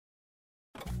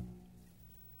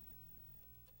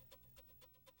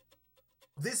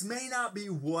this may not be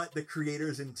what the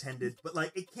creators intended, but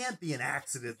like it can't be an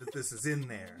accident that this is in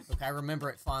there. Look, I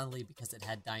remember it fondly because it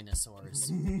had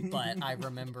dinosaurs, but I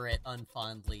remember it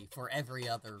unfondly for every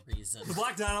other reason. The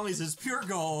Black Donnellys is pure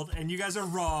gold, and you guys are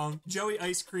wrong. Joey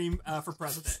Ice Cream for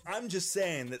president. I'm just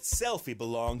saying that Selfie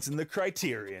belongs in the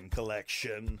Criterion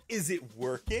Collection. Is it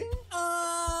working?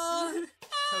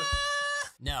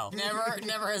 No,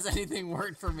 never has anything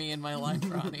worked for me in my life,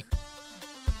 Ronnie.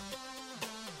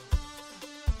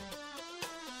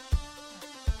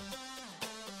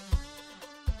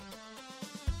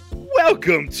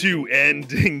 Welcome to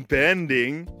Ending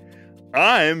Pending.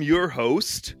 I'm your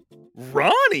host,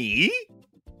 Ronnie.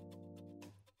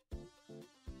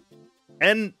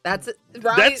 And That's it.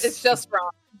 Ronnie, it's just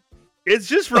Ronnie. It's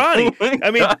just Ronnie. Oh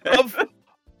I mean,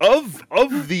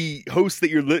 of the hosts that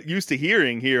you're used to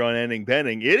hearing here on Ending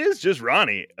Pending, it is just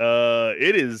Ronnie.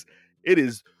 It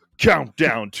is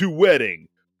Countdown to Wedding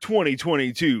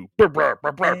 2022.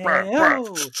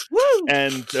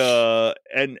 And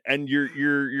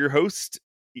your host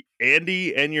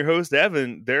Andy and your host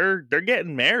Evan, they're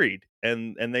getting married,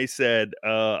 and they said,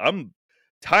 I'm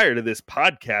tired of this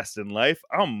podcasting life.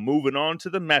 I'm moving on to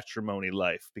the matrimony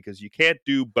life, because you can't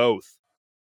do both,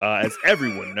 as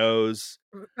everyone knows.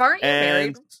 Aren't you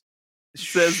married?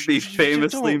 Says the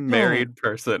famously married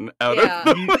person out Yeah. of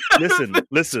the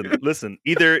Listen.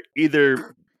 Either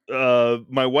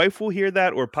my wife will hear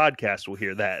that, or podcast will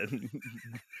hear that.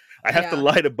 I have to Yeah.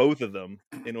 lie to both of them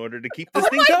in order to keep this Oh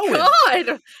thing my going.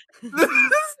 god!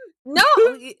 No,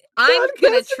 I'm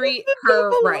gonna Podcast treat is her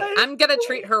double right. life. I'm gonna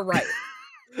treat her right.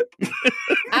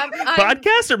 I'm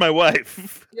Podcast or my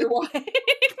wife? your wife.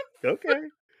 Okay.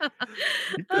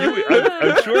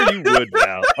 I'm sure you would,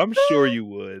 Val. I'm sure you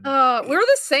would. We're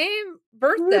the same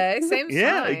birthday, same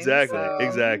Yeah, sign, exactly, so,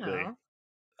 exactly. you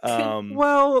know.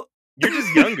 well, You're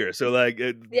just younger, so like,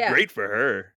 Yeah. great for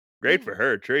her. Great for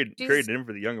her. Trading She's- in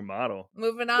for the younger model.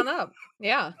 Moving on up.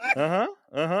 Yeah. Uh-huh.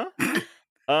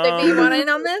 You want in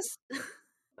on this?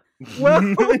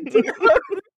 well,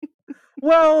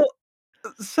 well.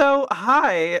 So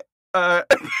hi,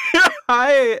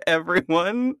 hi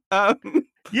everyone.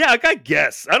 Yeah, I got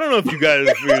guests. I don't know if you guys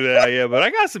figured that out yet, but I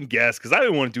got some guests because I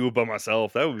didn't want to do it by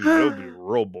myself. That would be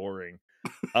real boring.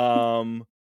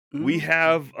 We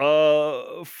have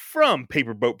from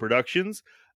Paperboat Productions,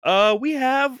 we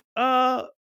have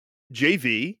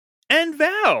JV and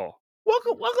Val.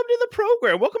 Welcome to the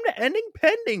program. Welcome to Ending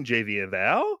Pending, JV and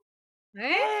Val.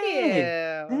 Thank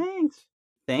you. Thanks.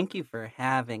 Thank you for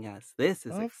having us. This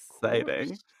is Of exciting.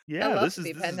 course. I Yeah, love this to is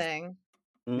be pending.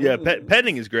 yeah,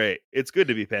 pending is great. It's good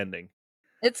to be pending.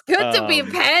 It's good to be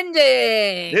Um,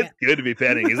 pending. It's good to be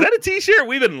pending. Is that a t-shirt?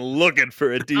 We've been looking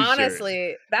for a t-shirt.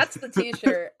 Honestly, that's the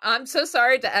t-shirt. I'm so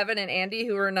sorry to Evan and Andy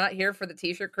who are not here for the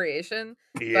t-shirt creation.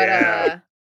 Yeah.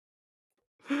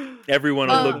 Everyone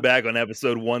will look Um, back on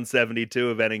episode 172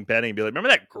 of Ending Pending and be like, remember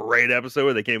that great episode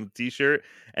where they came with a t-shirt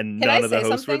and Can I none of the say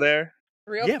hosts were something? there?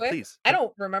 Real Yeah, quick. please. I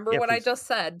don't remember Yeah, what I please. just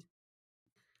said.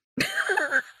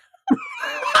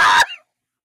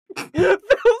 That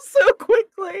was so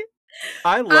quickly.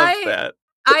 I love that.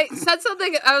 I said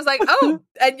something. I was like, "Oh,"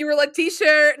 and you were like,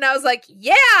 "T-shirt," and I was like,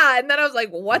 "Yeah," and then I was like,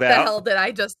 "What the Val? hell did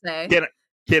I just say?"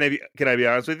 Can I be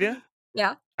honest with you?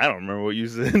 Yeah. I don't remember what you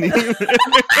said.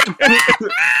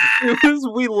 It was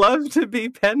we love to be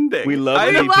pending. We love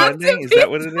I to be love to pending? Is be that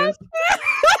what it is?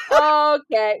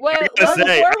 Okay. Well,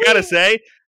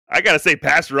 I gotta say,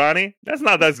 past Ronnie, that's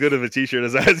not as good of a t-shirt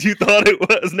as you thought it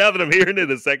was. Now that I'm hearing it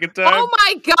a second time, oh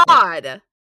my god!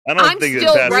 I don't I'm think still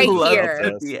it's past right we love here.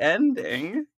 to be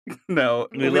ending. No,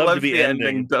 We love to be the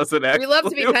ending. doesn't actually We love to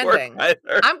be work pending.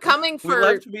 either. I'm coming We for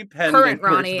love to be pending. current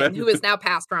works Ronnie, better who is now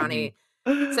past Ronnie,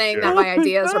 saying Sure. that my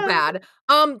ideas are bad.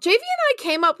 JV and I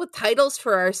came up with titles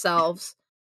for ourselves.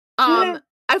 Yeah.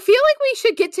 I feel like we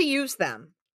should get to use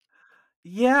them.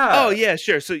 Yeah. Oh yeah,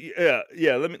 sure. So yeah.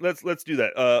 Let's do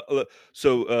that.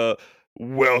 So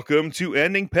welcome to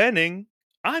Ending Pending.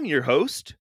 I'm your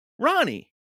host, Ronnie.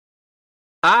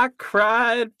 I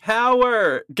cried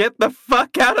power. Get the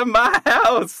fuck out of my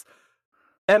house.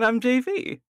 And I'm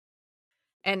JV.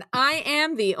 And I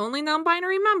am the only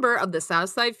non-binary member of the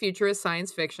Southside Futurist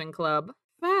Science Fiction Club,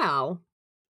 Val.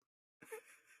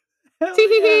 Hell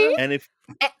Tee-hee-hee.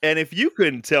 yeah. And if you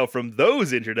couldn't tell from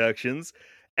those introductions,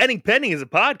 Ending Pending is a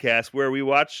podcast where we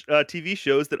watch TV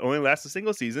shows that only last a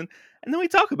single season, and then we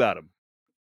talk about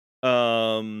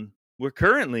them. We're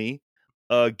currently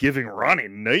giving Ronnie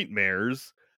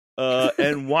nightmares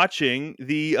and watching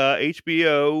the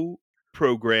HBO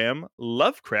program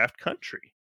Lovecraft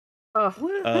Country.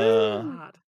 Oh, Uh,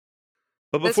 God.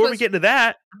 But This before we was- get into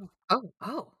that,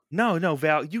 Oh. No,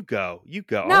 Val, you go. You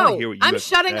go. I No, wanna hear what you I'm have to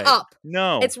shutting say. up.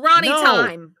 No. It's Ronnie no.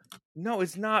 time. No,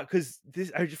 it's not, because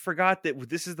I just forgot that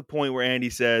this is the point where Andy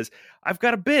says, I've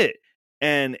got a bit.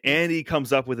 And Andy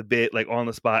comes up with a bit like on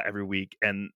the spot every week,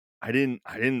 and I didn't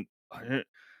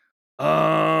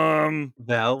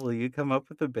Val, will you come up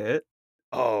with a bit?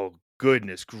 oh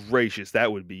goodness gracious,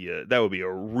 that would be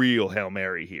a real Hail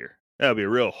Mary here. That would be a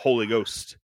real Holy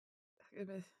Ghost.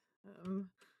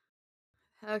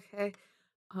 Okay.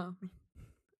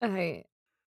 I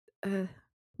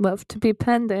love to be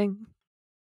pending.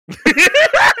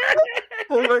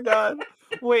 Oh my god.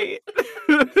 Wait.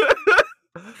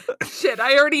 Shit,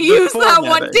 I already used that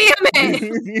one. formatting. Damn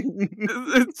it!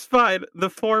 It's fine. The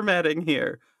formatting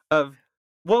here of,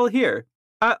 well, here,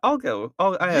 I'll go.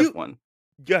 I have one.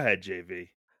 Go ahead, JV.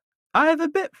 I have a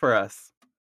bit for us.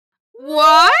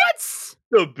 What?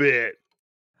 The bit.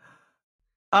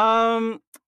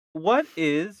 What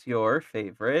is your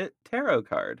favorite tarot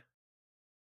card?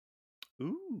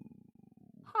 Ooh.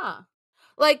 Huh.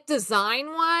 Like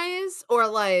design wise or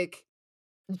like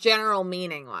general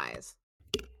meaning wise?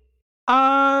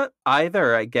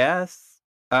 Either, I guess.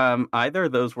 Either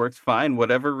of those works fine.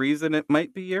 Whatever reason it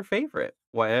might be your favorite.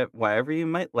 Wherever you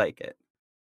might like it.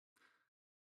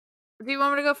 Do you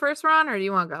want me to go first, Ron, or do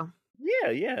you want to go?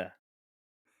 Yeah.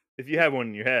 If you have one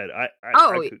in your head, I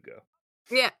could go.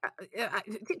 Yeah.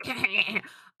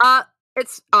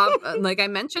 It's like I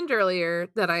mentioned earlier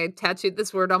that I tattooed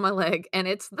this word on my leg, and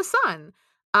it's the sun.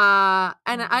 And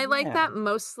I like Yeah. that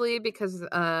mostly because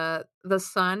the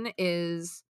sun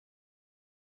is,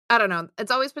 I don't know,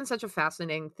 it's always been such a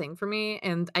fascinating thing for me,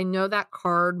 and I know that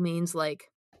card means like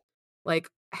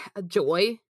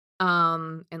joy,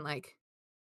 and like,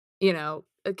 you know,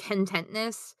 a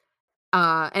contentness.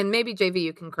 And maybe JV,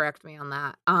 you can correct me on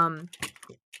that.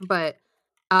 But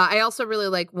I also really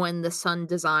like when the sun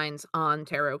designs on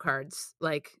tarot cards,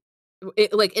 like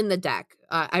in the deck.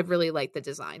 I really like the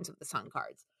designs of the sun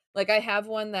cards. Like I have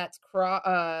one that's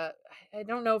I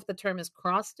don't know if the term is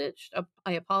cross stitched.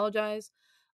 I apologize.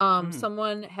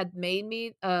 Someone had made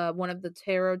me one of the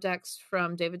tarot decks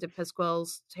from David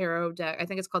DePisquel's tarot deck. I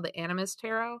think it's called the Animus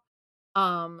Tarot.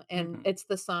 And it's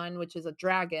the sun, which is a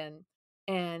dragon,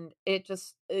 and it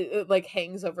just it like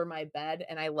hangs over my bed,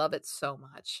 and I love it so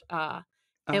much.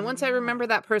 And once I remember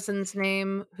that person's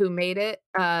name who made it,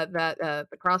 the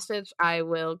cross stitch, I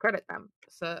will credit them.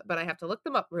 So, but I have to look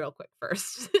them up real quick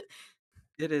first.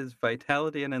 It is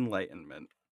Vitality and Enlightenment.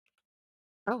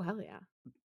 Oh hell yeah!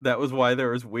 That was why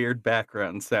there was weird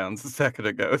background sounds a second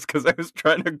ago. It's because I was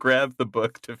trying to grab the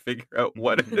book to figure out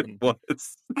what it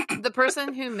was. The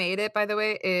person who made it, by the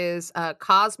way, is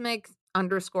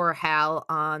Cosmic_Hal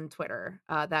on Twitter.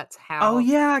 That's Hal. Oh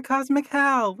yeah, Cosmic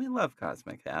Hal. We love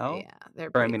Cosmic Hal. Yeah,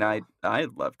 they're. Or I pretty mean, cool. I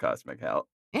love Cosmic Hal.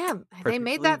 Yeah, they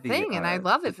made that thing, and I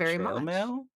love it very much.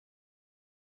 Mail?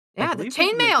 Yeah, the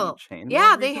chainmail.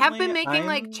 Yeah, they have been making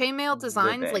like chainmail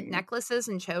designs, like necklaces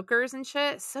and chokers and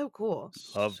shit. So cool.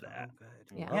 Love that. Good.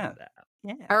 Yeah. Yeah. That.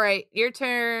 Yeah. All right, your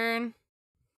turn.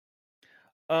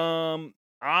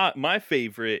 My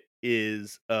favorite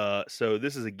is so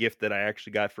this is a gift that I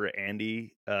actually got for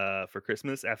Andy for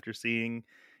Christmas after seeing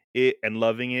it and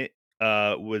loving it.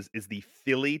 Is the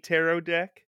Philly tarot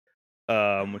deck,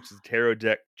 which is a tarot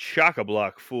deck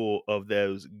chock-a-block full of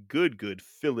those good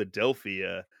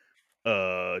Philadelphia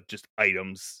just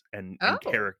items and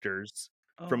characters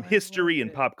from history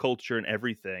and pop culture and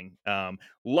everything. A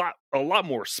lot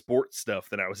more sports stuff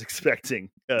than I was expecting.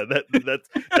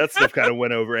 That stuff kind of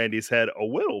went over Andy's head a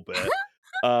little bit.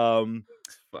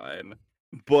 It's fine.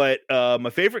 But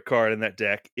my favorite card in that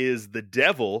deck is the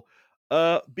Devil,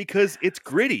 because it's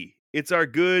gritty. It's our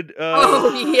good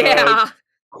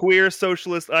queer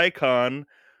socialist icon,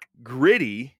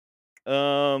 gritty,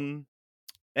 and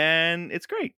it's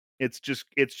great. It's just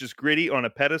gritty on a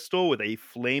pedestal with a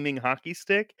flaming hockey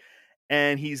stick,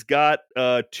 and he's got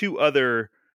two other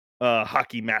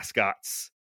hockey mascots,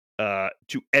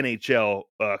 two NHL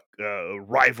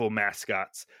rival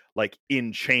mascots, like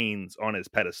in chains on his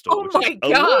pedestal. Oh which my is a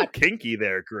little God. kinky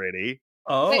there, Gritty.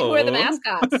 Oh, Wait, who are the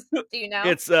mascots? Do you know?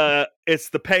 It's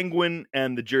the Penguin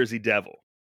and the Jersey Devil.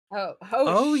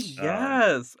 Oh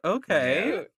yes. Okay.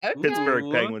 Cute. Okay. Pittsburgh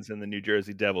Ooh. Penguins and the New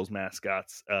Jersey Devils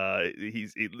mascots.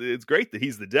 It's great that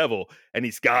he's the devil, and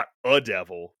he's got a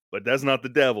devil, but that's not the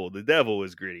devil. The devil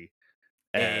is Gritty.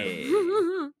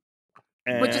 And,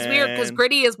 Which is weird because and-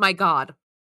 Gritty is my god.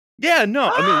 Yeah,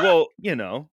 no, I mean, well, you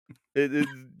know,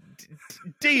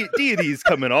 deities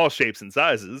come in all shapes and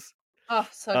sizes. Oh,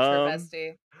 so true,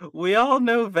 bestie. We all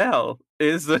know Val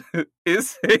is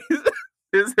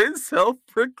is a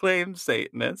self-proclaimed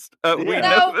Satanist. We Yeah. No,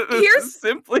 know that this here's- is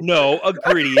simply No,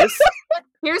 Agridius.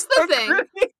 Here's the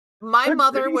thing. My a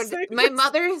mother gritty my Satanist.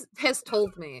 mother has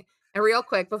told me, and real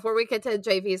quick before we get to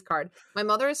JV's card, my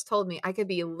mother has told me I could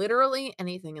be literally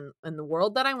anything in the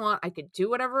world that I want. I could do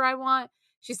whatever I want.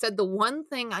 She said, the one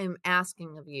thing I'm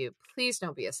asking of you, please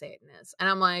don't be a Satanist. And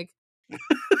I'm like,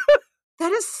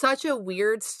 that is such a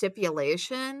weird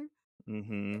stipulation.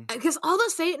 Mm-hmm. Because all the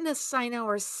Satanists I know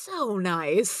are so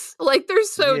nice. Like, they're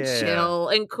so Yeah. chill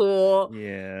and cool.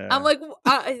 Yeah. I'm like,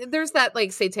 there's that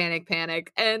like satanic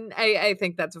panic, and I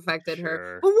think that's affected her.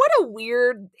 Sure. But what a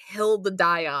weird hill to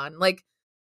die on. Like,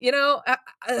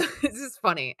 it's just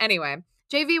funny. Anyway,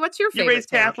 JV, what's your You favorite? raised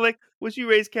Catholic? Was you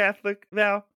raised Catholic,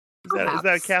 Val? Is that a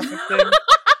Perhaps. Catholic thing?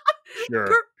 Sure.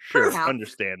 Perhaps.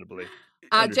 Understandably.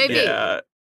 JV. Yeah.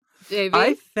 JV.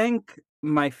 I think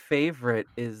my favorite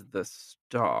is the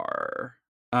Star.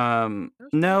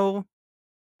 No,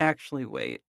 actually,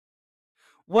 wait.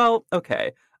 Well,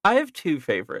 okay. I have two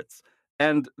favorites,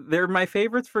 and they're my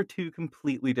favorites for two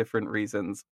completely different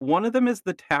reasons. One of them is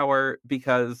the Tower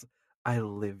because I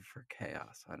live for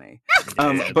chaos, honey.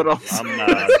 But also,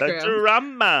 That's That's true.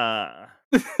 drama.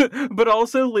 but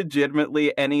also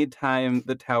legitimately anytime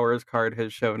the Towers card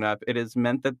has shown up, it has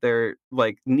meant that they're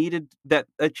like needed that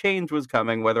a change was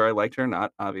coming, whether I liked it or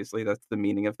not. Obviously, that's the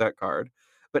meaning of that card.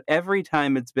 But every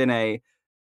time it's been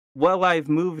well, I've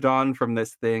moved on from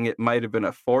this thing. It might have been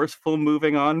a forceful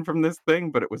moving on from this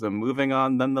thing, but it was a moving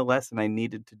on nonetheless, and I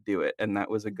needed to do it, and that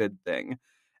was a good thing.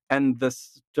 And the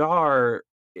Star,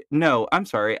 no, I'm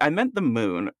sorry, I meant the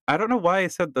Moon. I don't know why I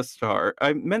said the Star.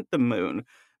 I meant the Moon.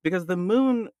 Because the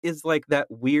Moon is like that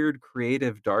weird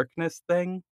creative darkness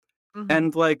thing. Mhm.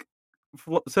 And like,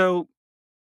 so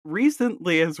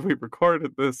recently as we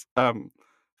recorded this,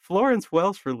 Florence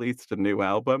Welch released a new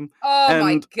album. Oh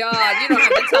my and- god, you don't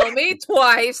have to tell me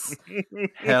twice.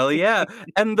 Hell yeah.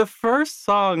 And the first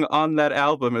song on that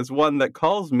album is one that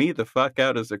calls me the fuck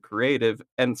out as a creative,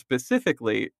 and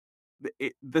specifically,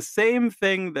 the same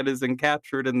thing that is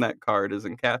encaptured in that card is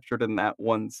encaptured in that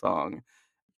one song.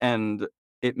 And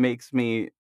it makes me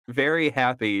very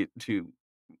happy to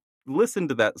listen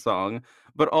to that song,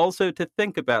 but also to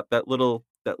think about that little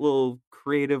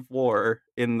creative war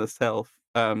in the self,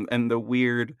 and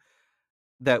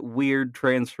that weird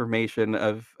transformation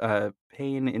of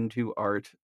pain into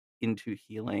art, into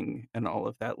healing, and all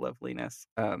of that loveliness.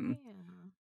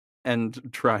 And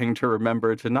trying to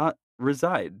remember to not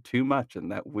reside too much in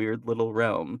that weird little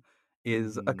realm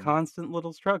is a Mhm. constant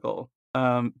little struggle.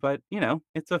 But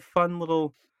it's a fun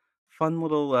little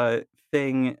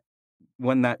thing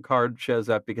when that card shows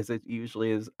up, because it usually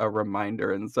is a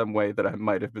reminder in some way that I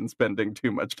might have been spending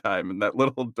too much time in that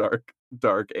little dark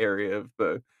area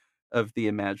of the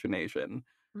imagination,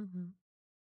 Mhm.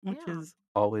 which Yeah. is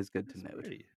always good to That's note.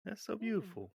 pretty. That's so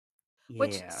beautiful.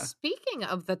 Which, Yeah. speaking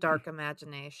of the dark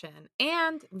imagination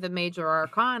and the major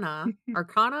arcana,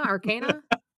 arcana?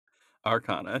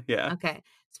 Arcana, yeah. Okay.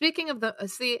 Speaking of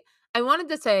I wanted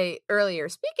to say earlier,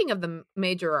 speaking of the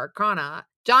major arcana,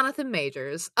 Jonathan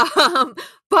Majors. But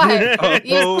Oh,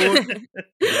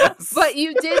 yes. but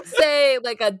you did say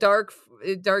like a dark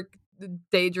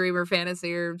daydream or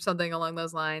fantasy or something along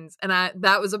those lines, and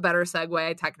that was a better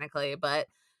segue technically. But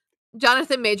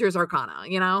Jonathan Majors arcana,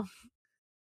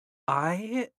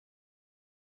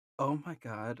 Oh my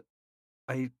god.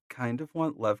 I kind of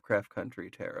want Lovecraft Country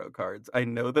tarot cards. I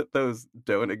know that those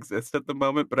don't exist at the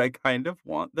moment, but I kind of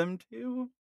want them to.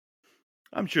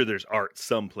 I'm sure there's art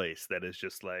someplace that is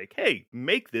just like, hey,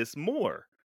 make this more.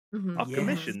 Mhm. I'll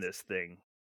commission Yes. this thing.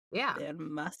 Yeah. There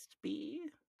must be.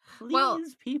 Please, Well,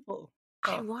 people.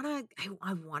 I Oh.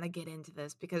 wanna get into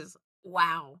this because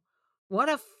wow, what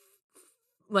a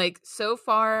so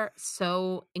far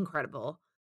so incredible.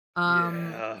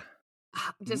 Yeah.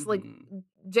 Just like Mhm.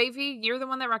 JV, you're the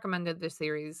one that recommended this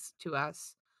series to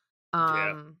us.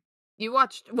 Yeah. You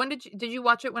watched did you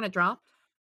watch it when it dropped?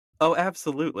 Oh,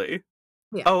 absolutely.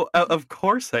 Yeah. Oh, of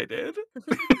course I did.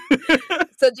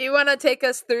 So do you want to take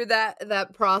us through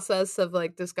that process of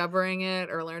like discovering it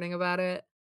or learning about it?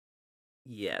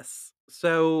 Yes.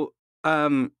 So,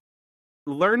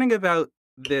 learning about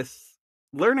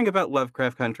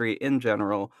Lovecraft Country in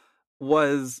general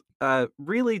was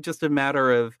really just a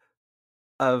matter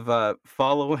of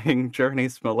following Journey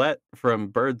Smollett from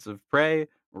Birds of Prey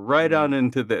right on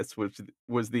into this, which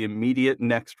was the immediate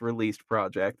next released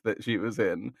project that she was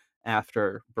in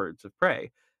after Birds of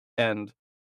Prey. And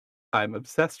I'm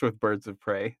obsessed with Birds of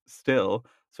Prey still.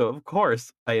 So of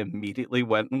course I immediately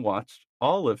went and watched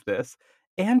all of this.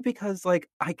 And because like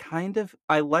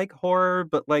I like horror,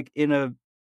 but like in a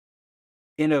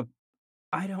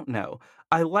I don't know.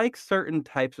 I like certain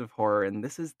types of horror, and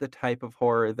this is the type of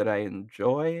horror that I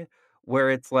enjoy, where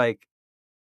it's like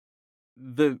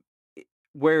the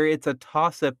where it's a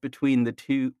toss up between the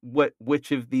two,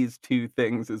 which of these two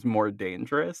things is more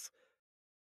dangerous.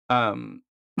 Um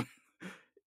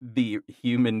the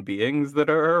human beings that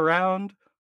are around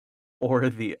or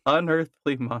the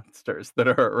unearthly monsters that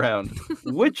are around.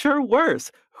 Which are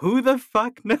worse? Who the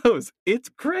fuck knows? It's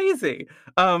crazy.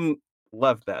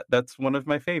 Love that. That's one of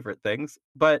my favorite things.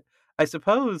 But I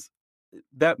suppose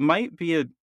that might be a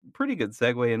pretty good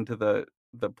segue into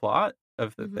the plot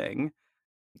of the Mhm. thing.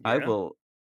 I Yeah. will.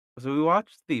 So we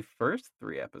watched the first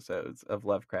 3 episodes of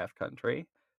Lovecraft Country,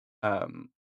 um,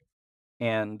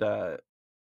 and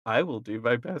I will do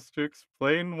my best to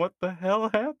explain what the hell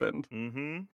happened.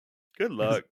 Mm-hmm. Good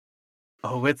luck.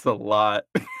 Oh, it's a lot.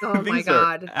 Oh my These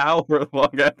are God.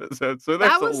 hour-long episodes, so there's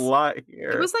That a was- lot It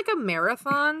here. was like a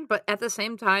marathon, but at the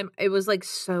same time, it was like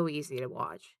so easy to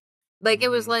watch. Like it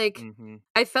was like Mm-hmm.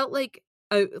 I felt like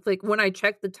when I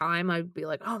checked the time, I'd be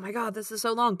like, "Oh my God, this is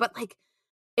so long," but like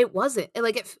it wasn't.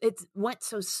 It went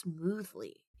so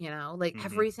smoothly, you know. Like Mhm.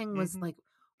 everything was Mhm. like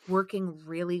working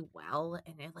really well,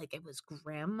 and it was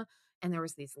grim, and there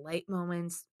was these light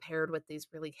moments paired with these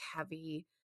really heavy,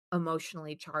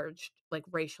 emotionally charged like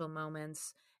racial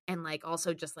moments, and like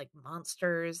also just like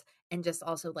monsters, and just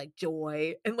also like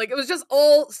joy, and like it was just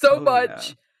all so Oh, much.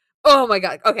 yeah. Oh my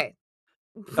God. Okay,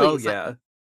 please. Oh, yeah.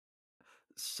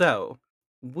 So,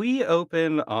 we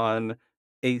open on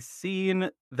a scene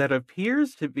that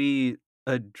appears to be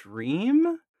a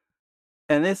dream,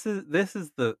 and this is this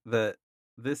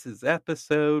is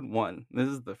episode 1. This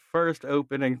is the first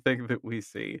opening thing that we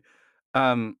see,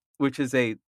 which is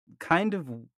a kind of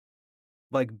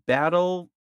like battle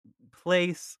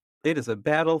place. It is a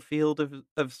battlefield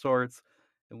of sorts,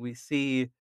 and we see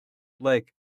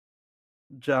like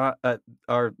John,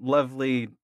 our lovely,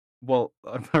 well,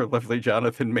 our lovely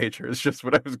Jonathan Major is just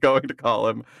what I was going to call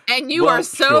him. And you Well, are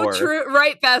so sure. true,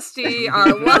 right, bestie?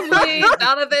 Our lovely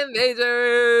Jonathan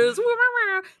Majors.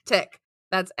 Tick.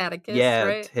 That's Atticus, Yeah,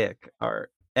 right? Tick, our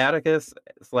Atticus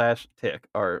 / Tick,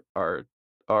 our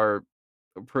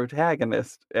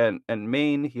protagonist and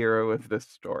main hero of this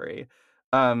story,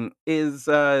 is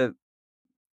a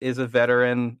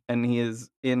veteran, and he is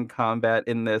in combat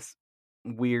in this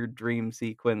weird dream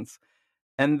sequence.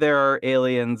 And there are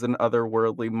aliens and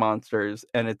otherworldly monsters,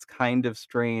 and it's kind of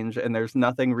strange, and there's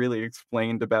nothing really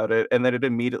explained about it, and then it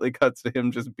immediately cuts to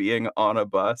him just being on a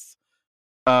bus.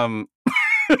 Um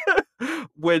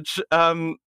which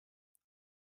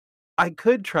I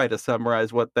could try to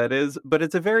summarize what that is, but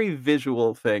it's a very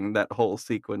visual thing, that whole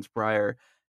sequence prior.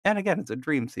 And again, it's a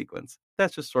dream sequence.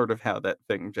 That's just sort of how that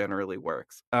thing generally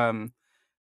works.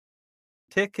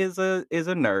 Tick is a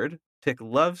nerd. Tick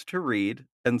loves to read,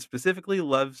 and specifically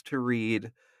loves to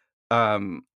read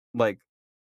like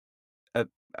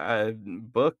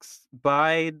books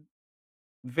by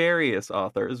various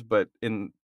authors, but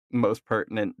in most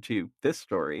pertinent to this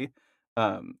story,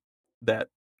 that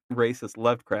racist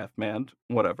Lovecraft man,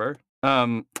 whatever.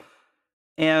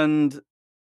 And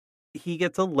he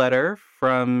gets a letter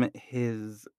from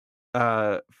his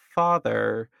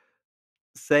father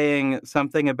saying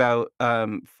something about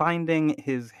finding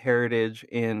his heritage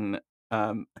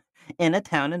um in a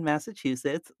town in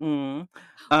Massachusetts. Wait,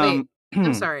 Um,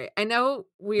 I'm sorry. I know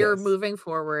we're Yes. moving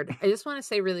forward. I just want to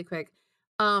say really quick.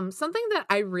 Something that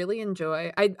I really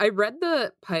enjoy. I read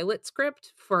the pilot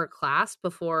script for a class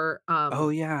before Oh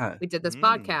yeah. we did this Mm.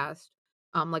 podcast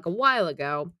like a while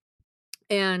ago.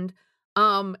 And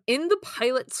in the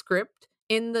pilot script,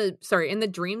 in the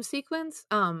dream sequence,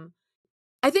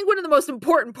 I think one of the most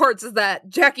important parts is that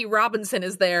Jackie Robinson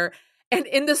is there, and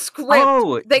in the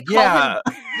script they call yeah.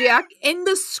 him Jack. In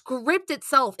the script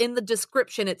itself, in the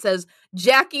description, it says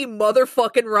Jackie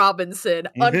motherfucking Robinson,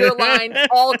 underlined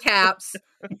all caps.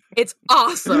 It's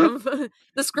awesome.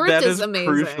 The script That is is amazing.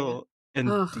 crucial and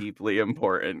Ugh. deeply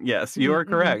important. Yes, you Mhm, are mhm.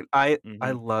 correct. I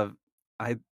Mhm. love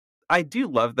I do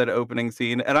love that opening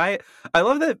scene, and I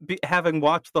love that having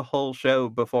watched the whole show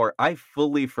before, I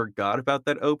fully forgot about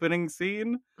that opening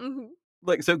scene. Mhm.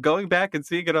 Like, so going back and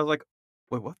seeing it, I was like,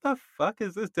 wait, what the fuck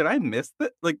is this? Did I miss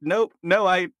that? Like, no,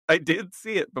 I did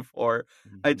see it before.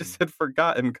 I just had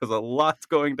forgotten because a lot's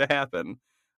going to happen.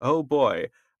 Oh boy.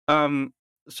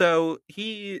 So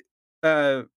he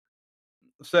uh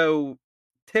so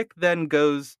Tick then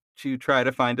goes to try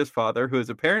to find his father, who has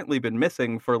apparently been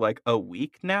missing for like a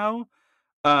week now.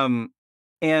 Um,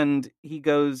 and he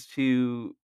goes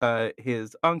to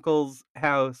his uncle's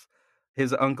house.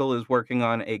 His uncle is working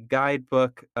on a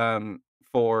guidebook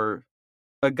for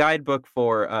a guidebook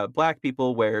for Black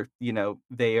people where,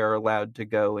 they are allowed to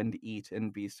go and eat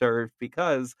and be served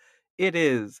because it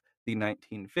is the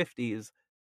 1950s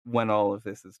when all of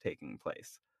this is taking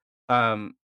place.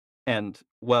 And,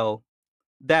 well,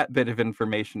 that bit of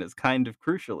information is kind of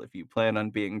crucial if you plan on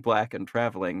being Black and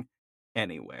traveling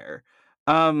anywhere.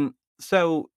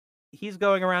 So he's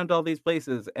going around all these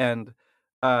places, and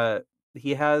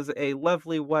he has a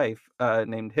lovely wife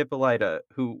named Hippolyta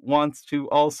who wants to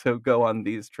also go on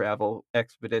these travel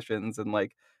expeditions and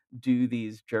do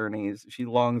these journeys. She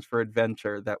longs for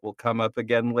adventure that will come up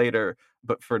again later,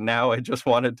 but for now I just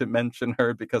wanted to mention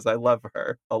her because I love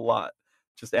her a lot.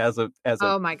 Just as a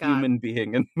Oh my God. human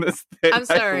being in this thing. I'm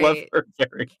sorry. I love her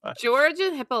very much. George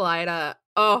and Hippolyta.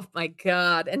 Oh my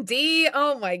God. And Dee.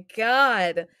 Oh my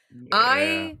God.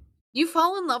 Yeah. You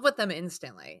fall in love with them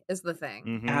instantly is the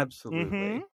thing. Mhm. Absolutely.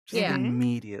 Mhm. Just Yeah.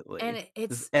 immediately. And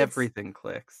it's everything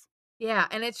clicks. Yeah,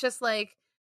 and it's just like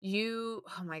oh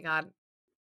my God.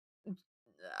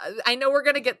 I know we're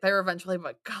gonna get there eventually,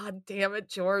 but God damn it,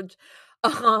 George.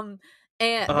 And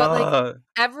but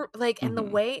and the Mhm.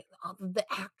 way the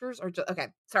actors are just okay.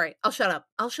 Sorry, I'll shut up.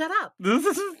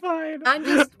 This is fine. I'm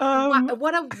just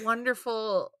what a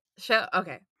wonderful show.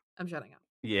 Okay, I'm shutting up.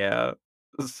 Yeah.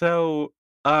 So,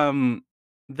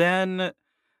 then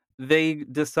they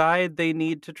decide they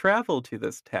need to travel to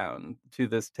this town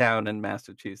in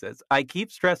Massachusetts. I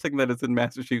keep stressing that it's in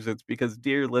Massachusetts because,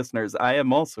 dear listeners, I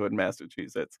am also in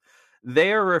Massachusetts.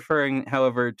 They are referring,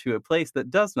 however, to a place that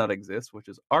does not exist, which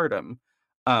is Ardham.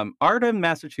 Ardham,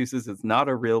 Massachusetts is not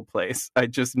a real place. I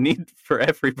just need for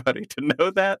everybody to know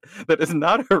that is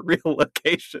not a real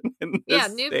location in this Yeah,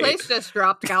 new state. place just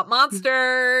dropped out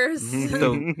monsters.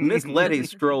 So Miss Letty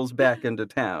strolls back into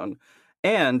town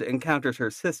and encounters her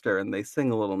sister, and they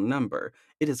sing a little number.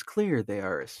 It is clear they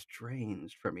are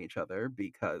estranged from each other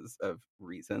because of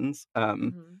reasons.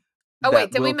 Mhm. Oh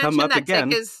wait, did we will come mention up that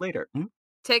again Tick is later.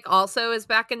 Tick also is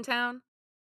back in town?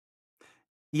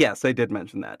 Yes, I did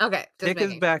mention that. Okay, just Tick is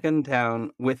making. back in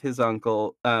town with his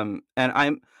uncle, and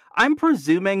I'm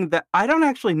presuming that I don't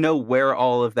actually know where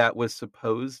all of that was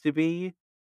supposed to be.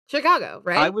 Chicago,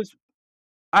 right?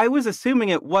 I was assuming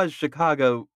it was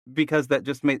Chicago because that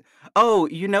just made. Oh,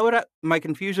 you know what? My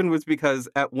confusion was because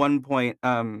at one point,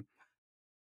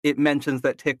 it mentions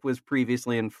that Tick was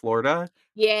previously in Florida.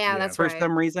 Yeah, that's For right.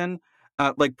 some reason.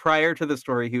 Prior to the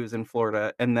story, he was in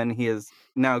Florida, and then he has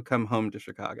now come home to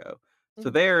Chicago. So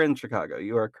Mhm. they're in Chicago.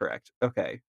 You are correct.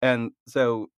 Okay, and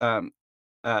so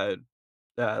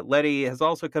Letty has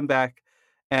also come back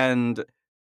and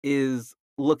is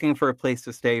looking for a place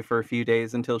to stay for a few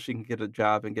days until she can get a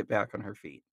job and get back on her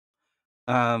feet.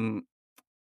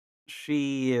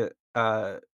 She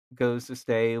goes to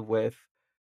stay with,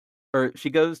 or she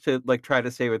goes to try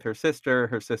to stay with her sister.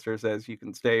 Her sister says you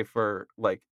can stay for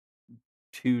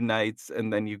 2 nights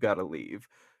and then you gotta leave.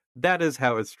 That is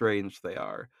how estranged they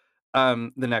are.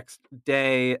 The next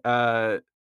day,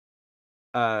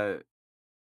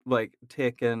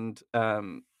 Tick and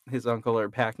his uncle are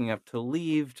packing up to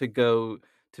leave to go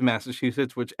to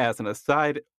Massachusetts, which, as an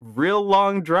aside, real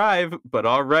long drive, but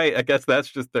all right, I guess that's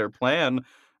just their plan.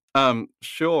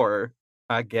 Sure,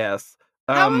 I guess.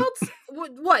 How else?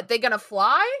 What? They gonna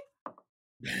fly?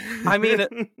 I mean,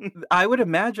 I would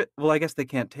imagine. Well, I guess they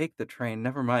can't take the train.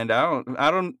 Never mind. I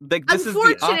don't think this is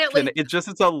the option.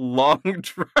 It's a long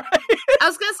drive. I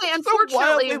was gonna say,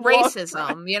 unfortunately,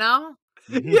 racism. You know.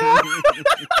 Yeah.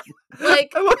 My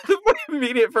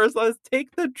immediate first thought is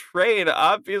take the train.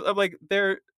 Obviously, I'm like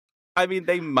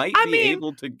they might be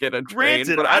able to get a train.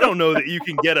 Granted, But I don't know that you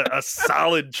can get a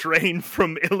solid train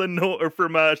from Illinois or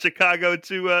from Chicago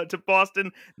to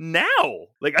Boston now.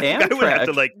 I think I would have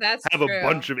to have a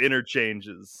bunch of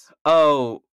interchanges.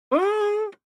 Oh,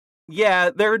 yeah,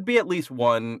 there would be at least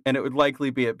one, and it would likely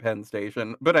be at Penn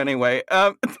Station. But anyway,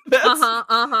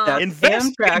 that's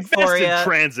invest for in ya.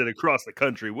 transit across the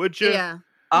country, would you? Yeah.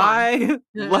 I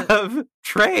love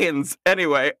trains.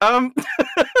 Anyway,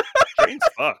 trains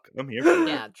fuck. I'm here for it.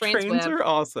 Yeah, trains are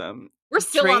awesome. We're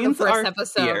still on the Trains first are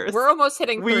episode. fierce. We're almost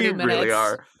hitting 30 We minutes. really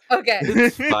are. Okay.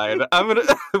 It's fine.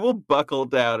 We'll buckle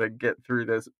down and get through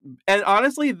this. And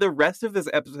honestly, the rest of this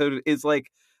episode is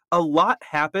a lot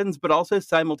happens, but also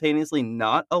simultaneously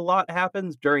not a lot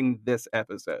happens during this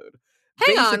episode.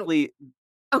 Hang Basically, on.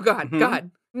 Oh, go ahead. Go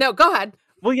ahead. No, go ahead.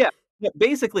 Well, yeah.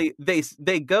 Basically,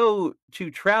 they go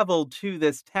to travel to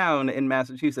this town in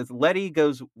Massachusetts. Letty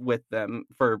goes with them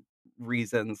for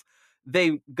reasons.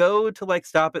 They go to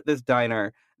stop at this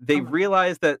diner. They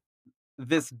realize that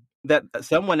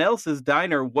someone else's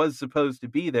diner was supposed to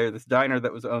be there. This diner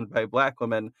that was owned by a Black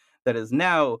woman that is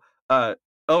now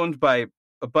owned by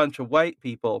a bunch of white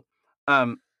people.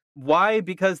 Why?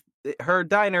 Because her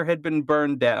diner had been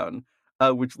burned down,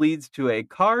 which leads to a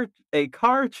car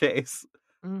chase.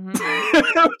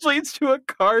 Which leads to a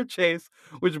car chase,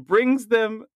 which brings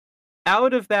them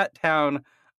out of that town.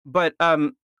 But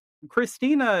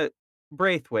Christina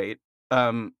Braithwaite,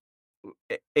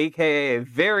 aka a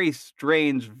very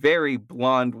strange, very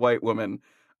blonde white woman,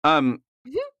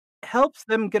 helps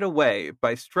them get away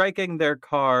by striking the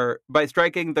car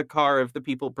of the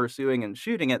people pursuing and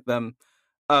shooting at them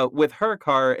with her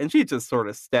car, and she just sort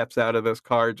of steps out of this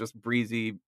car, just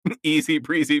breezy, easy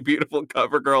breezy, beautiful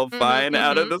cover girl, fine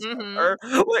out of this car.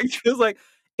 Like, she was like,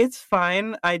 it's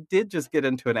fine. I did just get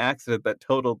into an accident that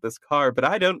totaled this car, but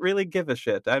I don't really give a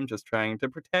shit. I'm just trying to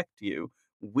protect you.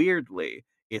 Weirdly,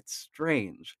 it's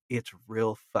strange. It's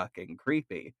real fucking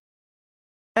creepy.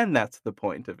 And that's the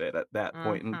point of it at that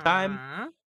point in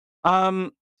time.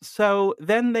 So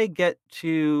then they get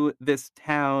to this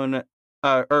town,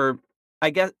 or I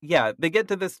guess, yeah, they get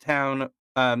to this town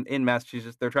in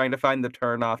Massachusetts. They're trying to find the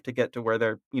turnoff to get to where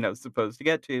they're, supposed to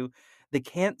get to. They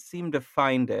can't seem to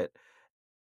find it.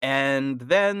 And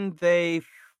then they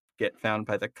get found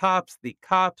by the cops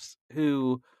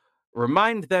who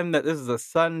remind them that this is a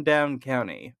sundown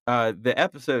county. The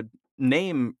episode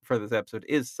name for this episode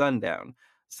is Sundown.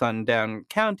 Sundown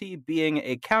County being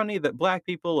a county that Black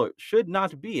people should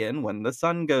not be in when the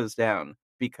sun goes down,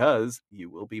 because you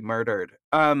will be murdered.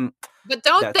 But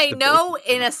don't they know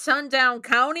in a sundown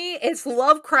county it's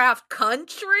Lovecraft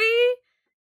country?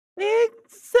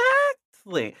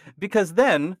 Exactly. Because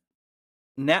then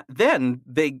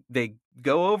they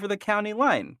go over the county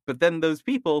line, but then those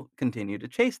people continue to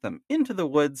chase them into the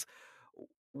woods,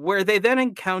 where they then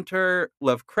encounter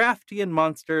Lovecraftian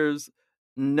monsters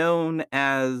known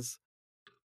as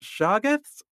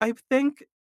Shoggoths, I think.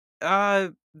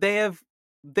 They're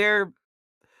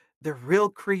real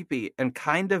creepy and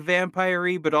kind of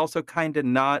vampire-y, but also kind of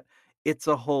not. It's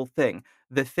a whole thing.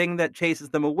 The thing that chases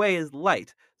them away is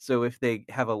light. So if they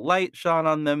have a light shone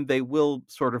on them, they will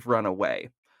sort of run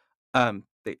away.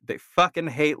 They fucking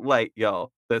hate light,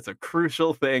 y'all. That's a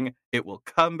crucial thing. It will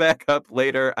come back up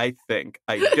later, I think.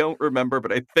 I don't remember,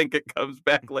 but I think it comes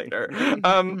back later.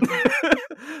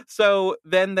 So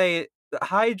then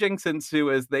hijinks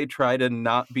ensue as they try to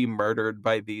not be murdered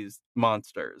by these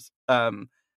monsters. And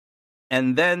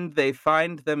then they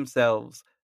find themselves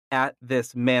at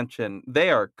this mansion.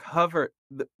 They are covered.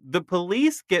 The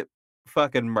police get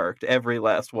fucking murked, every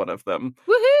last one of them.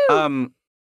 Woohoo!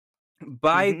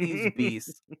 By these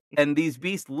beasts, and these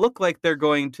beasts look like they're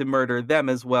going to murder them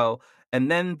as well. And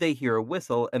then they hear a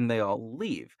whistle and they all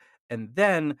leave. And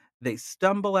then they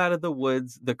stumble out of the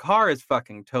woods. The car is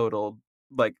fucking totaled,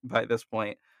 like, by this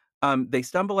point. They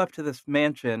stumble up to this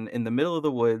mansion in the middle of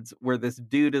the woods where this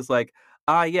dude is like,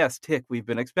 "Ah, yes, Tick, we've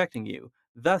been expecting you."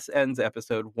 Thus ends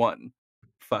episode 1.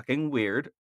 Fucking weird.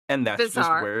 And that's Bizarre.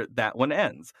 just where that one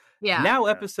ends. Yeah. Now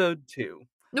episode 2.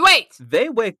 Wait! They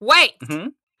wake...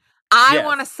 Mhm. I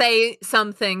want to say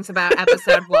some things about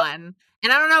episode 1.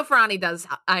 And I don't know if Ronnie does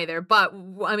either, but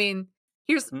I mean,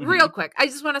 here's real quick. I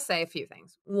just want to say a few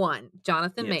things. 1,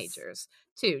 Jonathan Majors.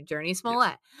 2, Journey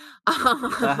Smollett.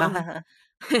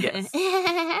 Yes.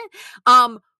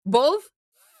 Both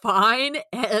fine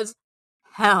as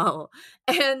hell.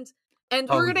 And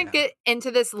we're going to get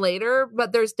into this later,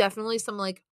 but there's definitely some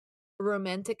like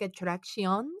romantic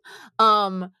attraction.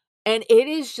 And it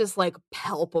is just like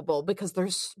palpable because they're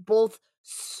both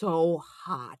so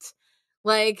hot.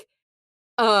 Like,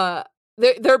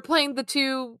 they're playing the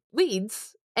two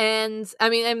leads, and I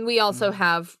mean, and we also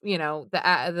have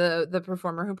the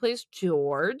performer who plays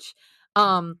George,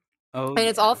 and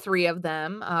it's all three of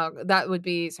them. That would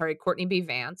be Courtney B.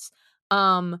 Vance,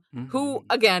 who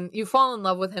again you fall in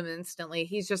love with him instantly.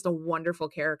 He's just a wonderful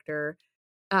character.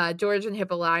 George and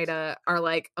Hippolyta are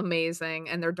like amazing,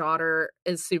 and their daughter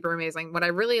is super amazing. What I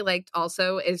really liked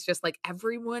also is just like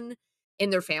everyone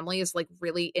in their family is like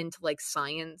really into like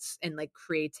science and like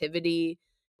creativity.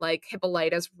 Like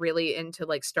Hippolyta's really into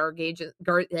like stargazing,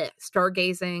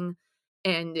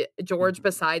 and George,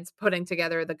 besides putting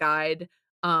together the guide,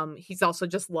 he's also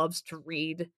just loves to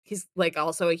read. He's like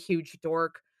also a huge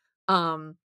dork.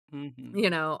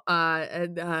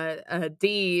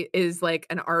 Dee is like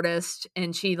an artist,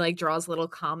 and she like draws little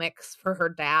comics for her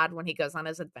dad when he goes on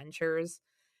his adventures,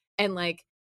 and like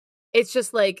it's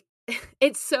just like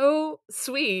it's so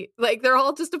sweet. Like they're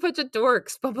all just a bunch of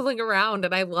dorks bumbling around,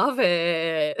 and I love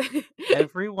it.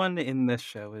 Everyone in this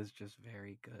show is just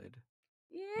very good.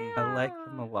 Yeah, I like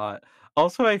them a lot.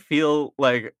 Also, I feel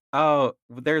like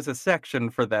there's a section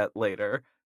for that later.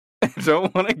 I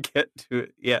don't want to get to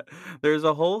it yet. There's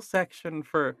a whole section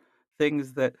for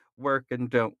things that work and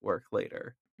don't work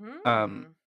later. Mm.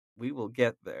 We will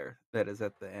get there. That is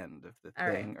at the end of the All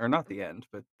right. thing, or not the end,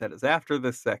 but that is after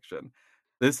this section.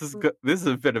 This has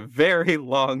been a very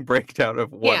long breakdown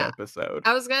of one Yeah. episode.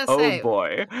 I was gonna Oh say,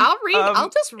 boy. I'll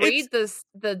just read it's-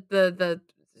 the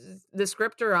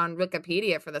descriptor on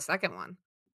Wikipedia for the second one.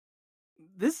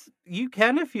 This you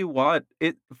can if you want.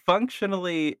 It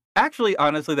functionally, actually,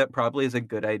 honestly, that probably is a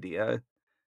good idea. Is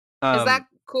that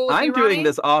cool with you, I'm doing Ronnie?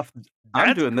 this off. I'm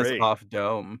That's doing this great. off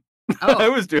dome. Oh. I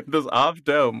was doing this off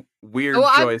dome. Weird Well,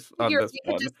 I choice on figured this you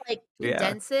could one. just like Yeah.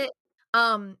 condense it.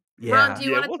 Ron, Yeah. do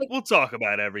you Yeah, want to take? we'll talk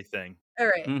about everything. All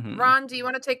right, Mhm. Ron, do you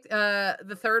want to take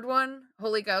the third one,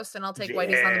 Holy Ghost, and I'll take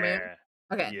Whitey's on the Moon.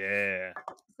 Okay, Yeah.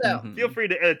 so Mhm. Feel free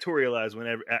to editorialize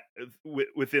whenever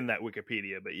within that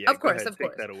Wikipedia, but yeah, Of go course, ahead, of take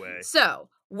course. that away. So,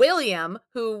 William,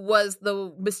 who was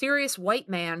the mysterious white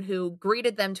man who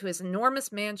greeted them to his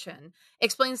enormous mansion,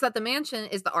 explains that the mansion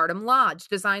is the Artem Lodge,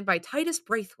 designed by Titus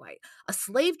Braithwaite, a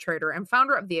slave trader and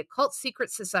founder of the occult secret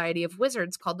society of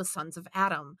wizards called the Sons of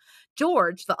Adam.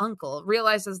 George, the uncle,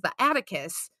 realizes that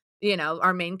Atticus,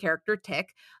 our main character,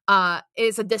 Tick,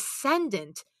 is a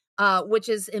descendant, which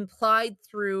is implied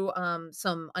through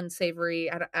some unsavory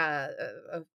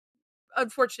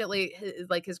unfortunately,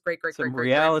 like his great Some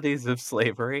realities of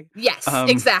slavery. Yes, Um,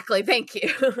 exactly. Thank you.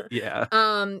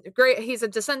 Yeah. Great. He's a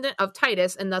descendant of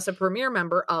Titus and thus a premier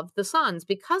member of the Sons.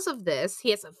 Because of this, he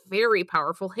has a very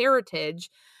powerful heritage.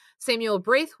 Samuel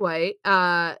Braithwaite,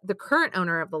 the current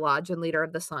owner of the lodge and leader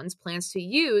of the Sons, plans to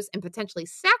use and potentially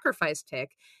sacrifice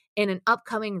Tick in an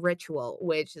upcoming ritual,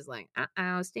 which is like,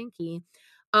 stinky.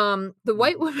 The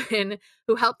white woman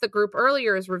who helped the group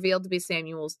earlier is revealed to be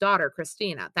Samuel's daughter,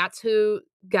 Christina. That's who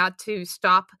got to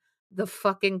stop the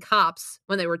fucking cops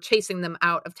when they were chasing them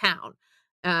out of town.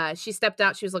 She stepped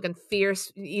out. She was looking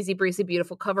fierce, easy breezy,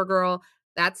 beautiful cover girl.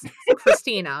 That's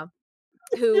Christina,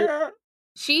 who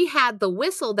she had the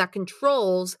whistle that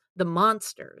controls the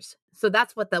monsters. So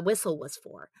that's what the whistle was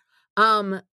for.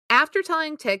 After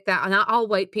telling Tick that not all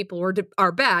white people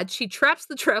are bad, she traps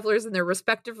the travelers in their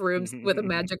respective rooms with a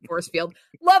magic force field.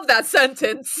 Love that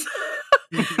sentence.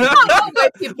 Not all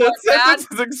white people That are bad. sentence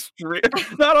is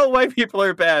extreme. Not all white people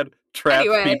are bad. Trap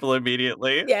Anyway. people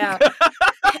immediately. Yeah.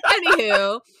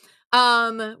 Anywho,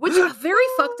 which a very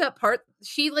fucked up part.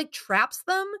 She like traps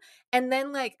them, and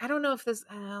then like I don't know if this.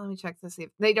 Let me check to see if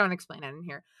they don't explain it in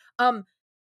here.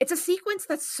 It's a sequence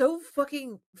that's so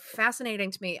fucking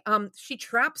fascinating to me. She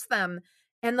traps them,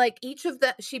 and like each of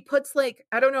the she puts like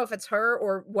I don't know if it's her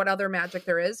or what other magic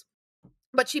there is,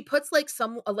 but she puts like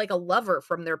like a lover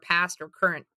from their past or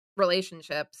current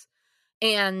relationships,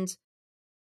 and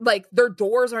like their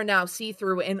doors are now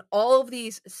see-through, and all of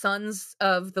these sons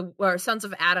of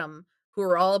Adam, who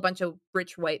are all a bunch of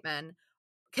rich white men,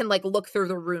 can like look through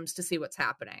the rooms to see what's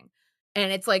happening.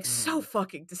 And it's like so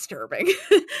fucking disturbing.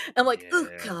 I'm like, oh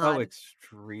Yeah. god. Oh,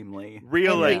 extremely.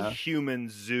 Real Yeah. like human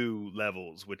zoo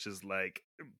levels, which is like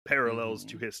parallels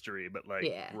to history, but like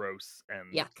Yeah. gross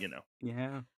and Yuck.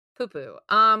 Yeah. Poo-poo.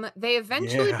 They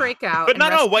eventually Yeah. break out. But and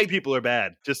not all rescue- white people are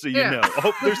bad, just so you Yeah. know.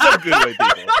 Oh, there's some good white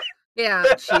people. Yeah,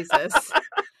 Jesus.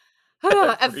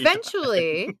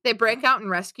 Eventually, they break out and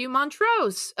rescue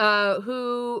Montrose,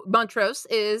 who Montrose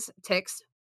is Tick's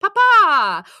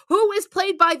papa, who is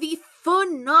played by the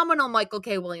phenomenal Michael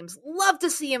K. Williams. Love to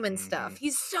see him in stuff. Mhm.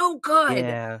 He's so good.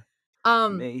 Yeah.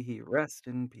 Um, May he rest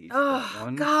in peace. that oh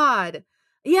one. God,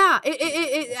 yeah.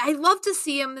 I love to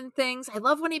see him in things. I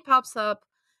love when he pops up.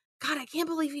 God, I can't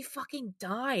believe he fucking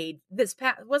died this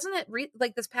past. Wasn't it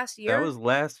like this past year? That was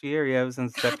last year. Yeah, it was in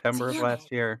God September of damn last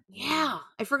it. year. Yeah,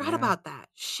 I forgot Yeah. about that.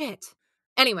 Shit.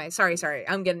 Anyway, sorry.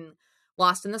 I'm getting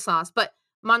lost in the sauce. But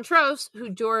Montrose,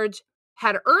 who George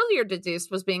had earlier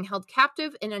deduced was being held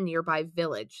captive in a nearby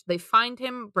village. They find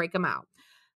him, break him out.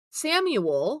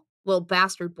 Samuel, little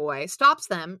bastard boy, stops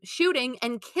them, shooting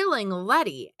and killing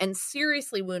Letty and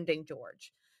seriously wounding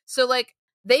George. So, like,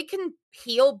 they can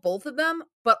heal both of them,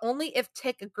 but only if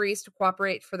Tick agrees to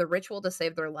cooperate for the ritual to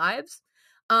save their lives.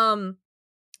 And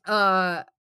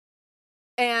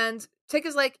Tick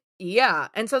is like, yeah.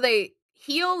 And so they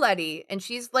heal Letty, and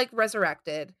she's like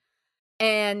resurrected.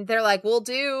 And they're like, we'll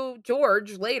do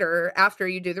George later after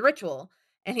you do the ritual.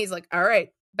 And he's like, all right,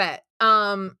 bet.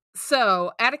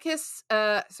 So Atticus,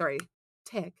 Tick,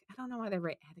 I don't know why they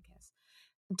write Atticus,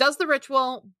 does the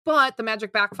ritual, but the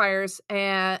magic backfires,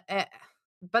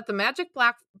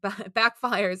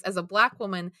 backfires as a black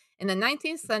woman in the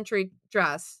 19th century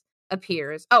dress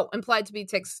appears. Oh, implied to be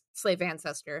Tick's slave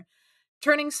ancestor,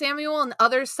 turning Samuel and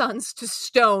other sons to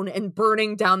stone and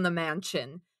burning down the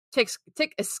mansion. Tick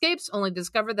escapes, only to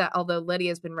discover that although Letty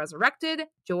has been resurrected,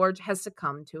 George has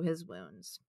succumbed to his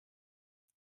wounds.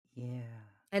 Yeah.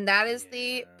 And that is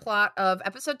the Yeah. plot of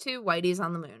episode 2, Whitey's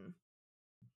on the Moon.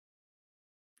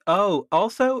 Oh,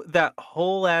 also that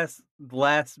whole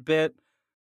last bit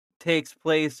takes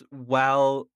place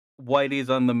while Whitey's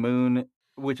on the Moon,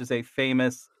 which is a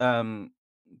famous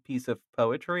piece of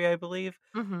poetry, I believe,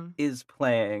 Mm-hmm. is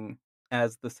playing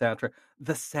as the soundtrack.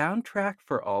 The soundtrack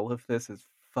for all of this is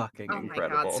fucking Oh my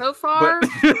incredible. god! So far,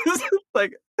 But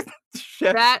like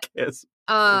chef's That- kiss.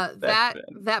 that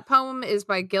perfection. that poem is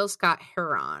by Gil Scott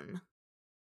Heron,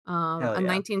 Hell a yeah.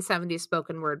 1970s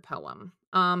spoken word poem.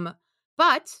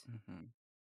 But Mhm.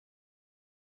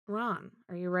 Ron,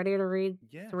 are you ready to read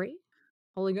Yeah. 3?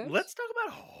 Holy Ghost. Let's talk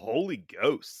about Holy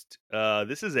Ghost.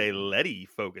 This is a Letty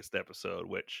focused episode,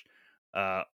 which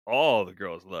all the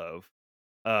girls love.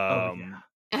 Oh yeah.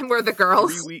 And we're the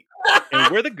girls. 3 week-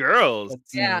 and we're the girls.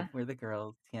 That's Yeah. We're the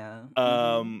girls. Yeah.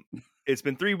 It's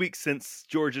been 3 weeks since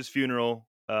George's funeral.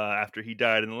 After he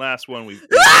died in the last one, we've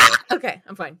Okay,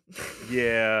 I'm fine.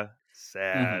 yeah,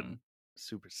 sad, Mhm.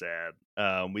 super sad.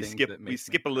 We Things skip that make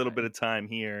me a little cry. bit of time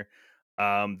here.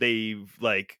 They've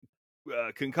like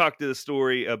concocted a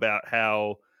story about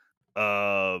how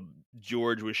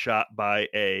George was shot by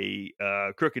a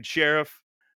crooked sheriff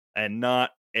and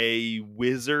not a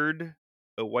wizard,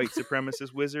 a white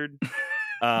supremacist wizard.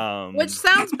 Which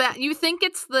sounds bad. You think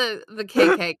it's the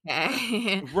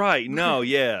KKK. Right? No,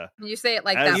 yeah. You say it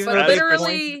like As- that, but as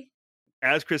literally,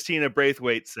 As Christina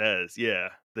Braithwaite says, yeah,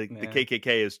 the Yeah.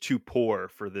 KKK is too poor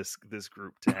for this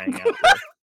group to hang out with.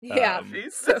 yeah.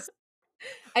 Jesus.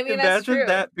 I mean, that's Imagine true.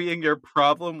 that being your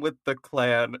problem with the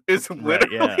Klan is Right,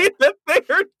 literally yeah. that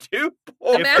they are too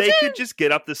poor. If they could just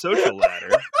get up the social ladder.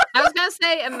 I was gonna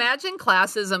say, imagine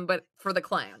classism, but for the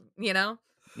Klan. You know?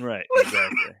 Right,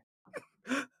 exactly.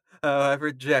 Oh, I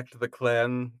reject the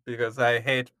Klan because I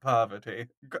hate poverty.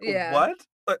 Yeah. What?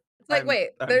 It's like, I'm- wait,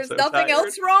 I'm there's so nothing tired.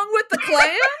 else wrong with the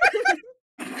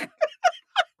Klan?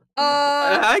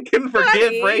 I can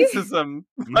forgive buddy. racism,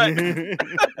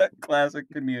 but classic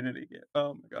community.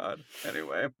 Oh my god.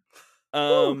 Anyway,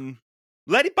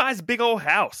 Letty buys a big old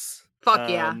house. Fuck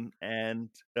yeah. And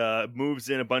moves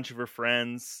in a bunch of her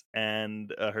friends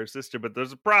and her sister, but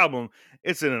there's a problem.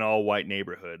 It's in an all-white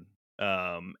neighborhood.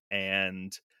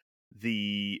 And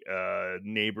the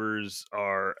neighbors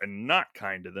are not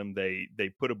kind to them. They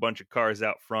put a bunch of cars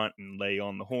out front and lay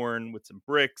on the horn with some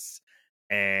bricks,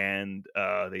 and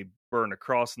they burn a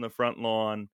cross in the front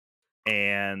lawn.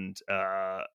 And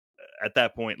at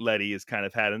that point, Letty has kind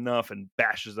of had enough and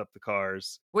bashes up the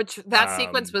cars. Which that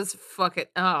sequence was fucking.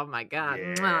 Oh my god.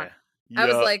 Mwah. I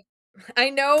was Yup. like, I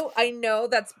know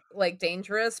that's like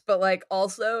dangerous, but like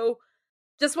also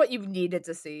just what you needed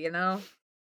to see, you know?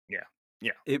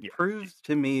 yeah, it yeah. proves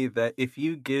to me that if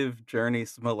you give Journey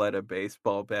Smollett a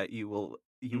baseball bat, you will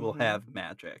Mhm. have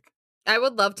magic. I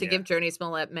would love to Yeah. give Journey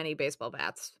Smollett many baseball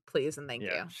bats, please and thank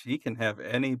Yeah. you. She can have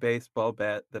any baseball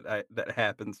bat that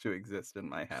happens to exist in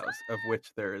my house, of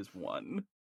which there is one.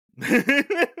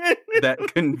 That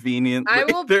conveniently, I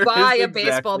will there buy is a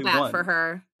baseball exactly bat one. for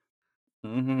her.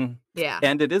 hmm Yeah.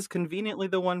 And it is conveniently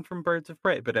the one from Birds of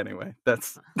Prey. But anyway,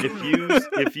 that's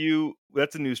if you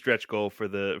that's a new stretch goal for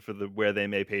the Where They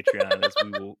May Patreon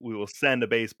is we will send a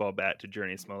baseball bat to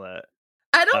Journey Smollett.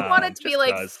 I don't want it to be just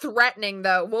like 'cause. threatening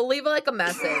though. We'll leave like a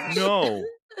message. No.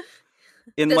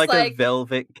 in Just like a like-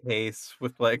 velvet case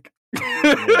with like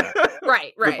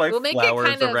Right, with right. like We'll make it flowers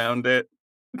kind of around it.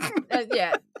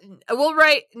 yeah. We'll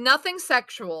write nothing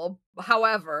sexual.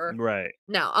 However, Right.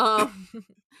 no.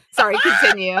 Sorry,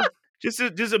 continue. Just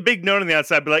a big note on the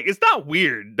outside, but like it's not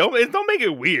weird. Don't make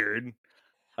it weird.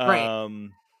 Right.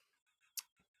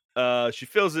 She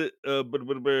fills it.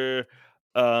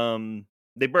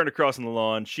 They burn a cross on the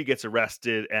lawn. She gets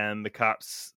arrested, and the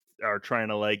cops are trying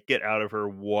to like get out of her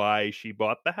why she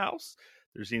bought the house.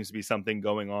 There seems to be something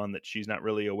going on that she's not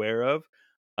really aware of.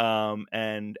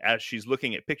 And as she's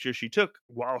looking at pictures she took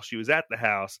while she was at the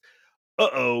house,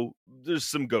 there's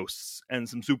some ghosts and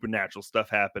some supernatural stuff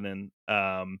happening.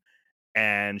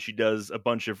 And she does a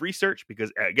bunch of research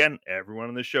because, again, everyone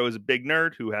on the show is a big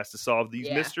nerd who has to solve these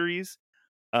Yeah. mysteries.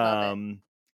 Love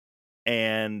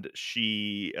And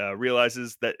she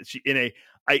realizes that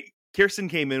Kirsten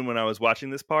came in when I was watching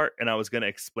this part, and I was going to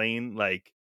explain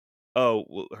like, oh,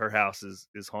 well, her house is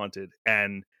haunted,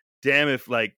 and damn if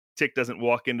like Tick doesn't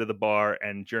walk into the bar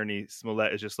and Journey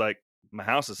Smollett is just like, my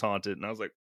house is haunted, and I was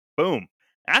like, boom,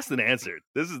 asked and answered.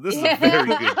 This is a very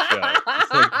good show.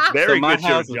 Very So my good show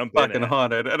house to is jump in fucking at.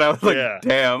 haunted, and I was like, Yeah.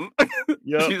 "Damn!"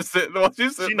 Yep. She's sitting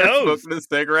there knows. smoking a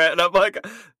cigarette, and I'm like,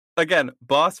 again,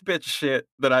 boss bitch shit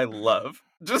that I love.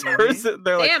 Just her Mhm. sitting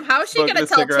there, like, Damn, how is she smoking gonna a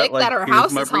tell cigarette, Tick like, that her "Here's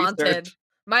house my is haunted? research."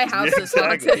 My house Yeah, is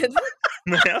exactly. haunted.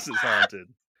 My house is haunted.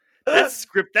 That's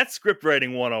script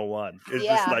writing 101. It's just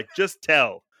Yeah. like just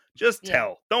tell. Just Yeah.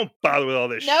 tell. Don't bother with all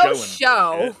this No showing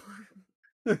show.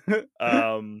 bullshit.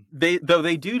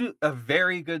 They do a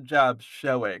very good job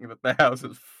showing that the house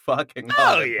is fucking Oh,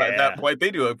 haunted by yeah. that point.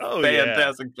 They do a Oh, yeah.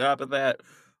 fantastic job of that.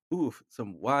 Oof,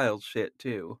 some wild shit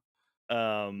too.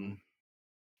 And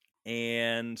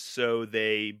so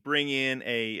they bring in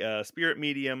a spirit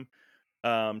medium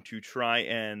to try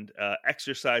and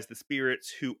exorcise the spirits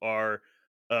who are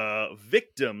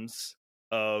victims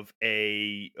of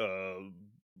a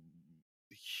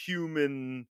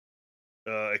human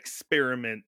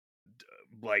experiment,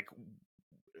 like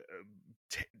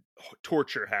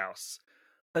torture house.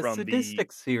 A From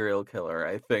sadistic serial killer,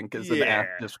 I think, is an Yeah.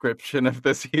 apt description of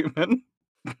this human.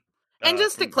 And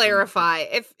just to from- clarify,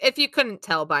 if you couldn't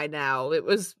tell by now, it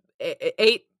was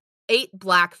eight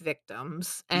black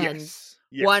victims and yes.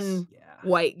 one Yeah.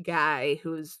 white guy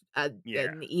who's Yeah.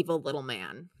 an evil little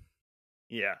man.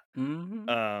 Yeah.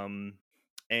 Mm-hmm.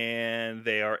 And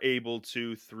they are able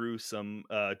to, through some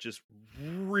just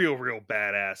real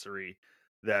badassery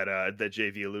that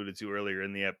JV alluded to earlier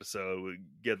in the episode,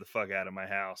 get the fuck out of my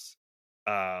house.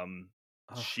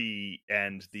 She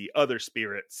and the other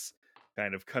spirits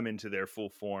kind of come into their full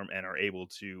form and are able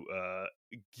to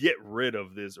get rid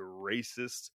of this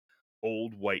racist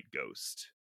old white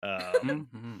ghost.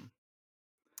 Mm-hmm.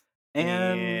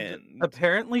 And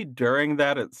apparently during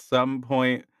that, at some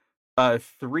point,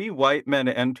 3 white men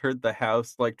entered the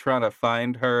house, like trying to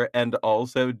find her, and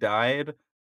also died.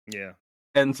 Yeah.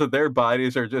 And so their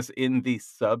bodies are just in the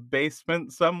sub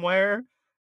basement somewhere.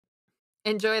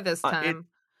 Enjoy this it- time.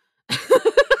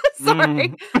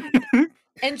 Sorry.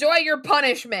 Enjoy your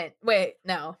punishment. Wait,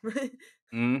 no.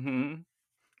 Mm-hmm.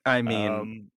 I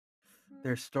mean,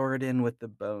 they're stored in with the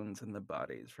bones and the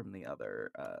bodies from the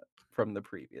other, from the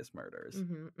previous murders.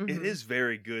 It is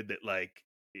very good that like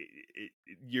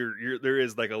there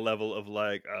is like a level of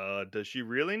like, does she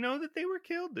really know that they were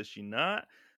killed? Does she not?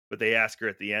 But they ask her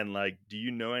at the end, like, do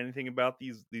you know anything about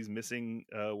these missing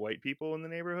white people in the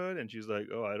neighborhood? And she's like,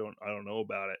 oh, I don't know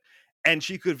about it. And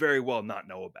she could very well not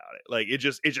know about it. Like it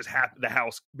just happened. The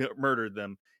house murdered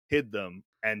them, hid them,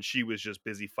 and she was just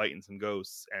busy fighting some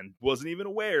ghosts and wasn't even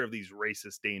aware of these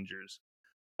racist dangers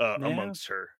amongst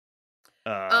her,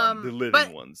 the living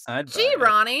but ones. G.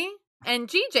 Ronnie and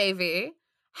GJV,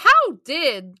 how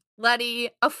did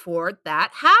Letty afford that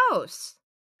house?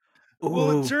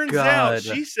 Well, it turns out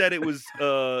she said it was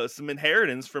some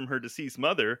inheritance from her deceased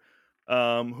mother,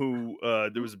 who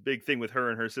there was a big thing with her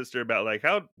and her sister about like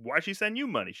why she send you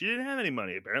money? She didn't have any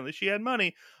money. Apparently she had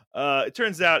money. It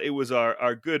turns out it was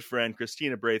our good friend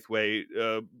Christina Braithwaite,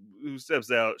 who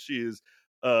steps out. She is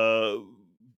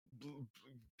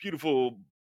beautiful,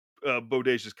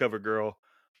 bodacious cover girl.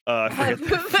 Forget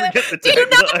the Do you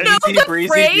not tagline. know Easy the breezy,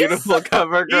 phrase? beautiful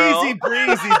cover girl. Easy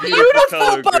breezy, Beautiful,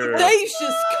 color girl.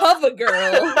 bodacious cover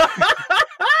girl.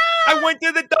 I went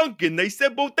to the Dunkin'. They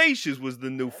said bodacious was the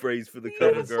new phrase for the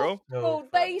cover girl.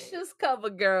 Bodacious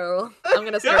cover girl. I'm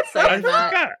gonna start saying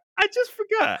that. I just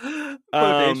forgot.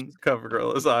 Bodacious cover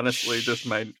girl is honestly just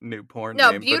my new porn No,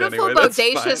 name. beautiful, but anyway, that's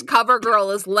bodacious fine. cover girl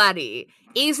is Letty.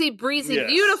 Easy breezy, Yes.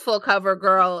 beautiful cover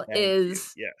girl Thank you.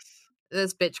 is yes,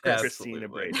 this bitch Chris. Christina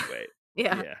Absolutely. Braithwaite.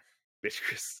 Yeah. Yeah, bitch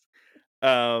Chris.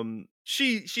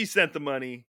 She sent the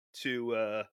money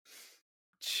to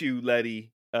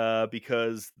Letty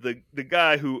because the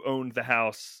guy who owned the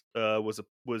house was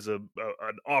an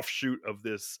offshoot of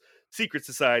this secret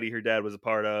society her dad was a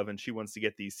part of, and she wants to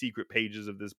get these secret pages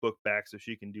of this book back so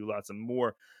she can do lots of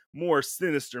more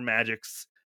sinister magics.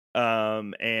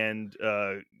 And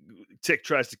Tick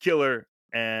tries to kill her,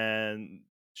 and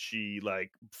she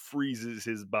like freezes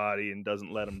his body and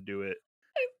doesn't let him do it.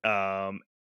 And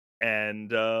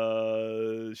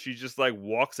she just like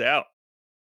walks out,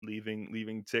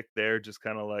 leaving Tick there, just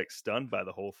kind of like stunned by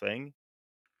the whole thing.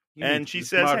 You And need to she be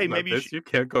says, smart "Hey, about maybe this. You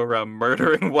can't go around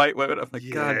murdering white women." I'm like,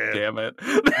 God Yeah. damn it.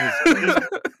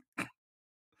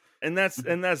 And that's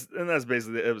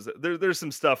basically it. There's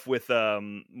some stuff with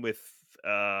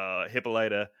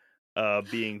Hippolyta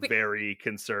being very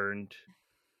concerned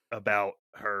about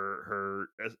her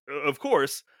of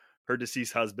course her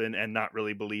deceased husband, and not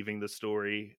really believing the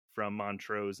story from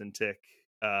Montrose and Tick,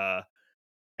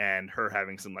 and her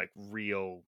having some like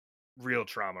real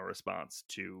trauma response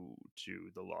to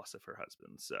the loss of her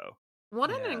husband. So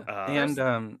What an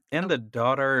and the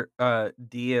daughter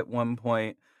Dee at one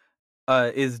point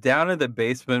is down in the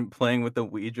basement playing with the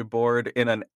Ouija board in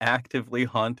an actively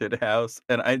haunted house,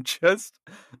 and I just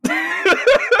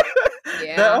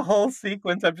that whole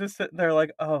sequence, I'm just sitting there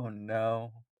like, oh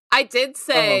no. I did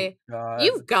say, Oh, God.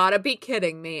 "You've got to be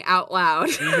kidding me," out loud.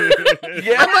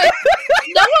 Yeah. I'm like,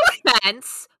 no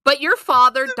offense, but your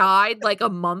father died like a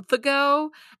month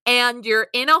ago, and you're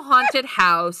in a haunted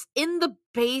house in the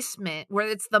basement where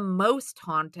it's the most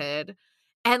haunted,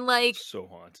 and like So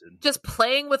haunted. just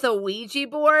playing with a Ouija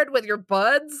board with your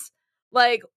buds.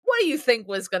 Like, what do you think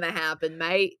was gonna happen,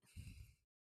 mate?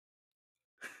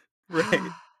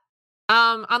 Right.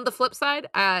 On the flip side,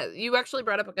 you actually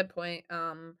brought up a good point.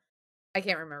 I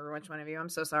can't remember which one of you. I'm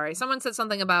so sorry. Someone said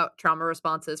something about trauma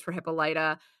responses for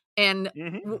Hippolyta, and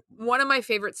Mhm. one of my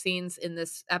favorite scenes in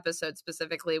this episode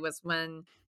specifically was when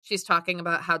she's talking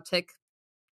about how Tick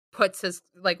puts his,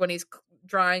 like, when he's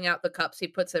drawing out the cups, he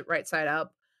puts it right side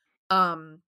up.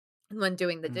 When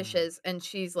doing the dishes, and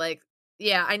she's like,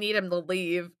 "Yeah, I need him to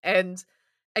leave." And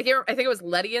I think it was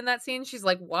Letty in that scene. She's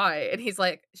like, "Why?" And she's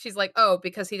like, "Oh,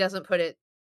 because he doesn't put it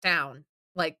down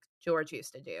like George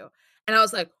used to do." And I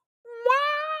was like,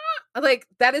 "What?" Like,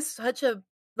 that is such a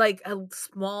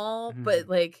small but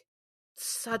like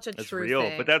such a That's true real,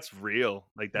 thing. but that's real.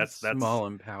 Like that's small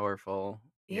and powerful.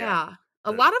 Yeah.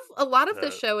 A The- lot of the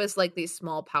the- show is like these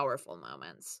small powerful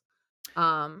moments.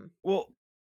 Well,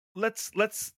 let's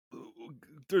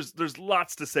there's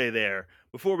lots to say there.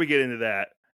 Before we get into that,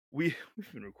 we've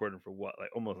been recording for what, like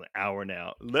almost an hour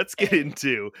now. Let's get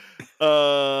into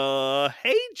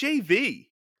hey JV.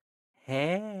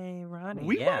 Hey, Ronnie.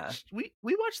 We yeah. watched we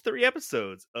watched 3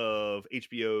 episodes of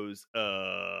HBO's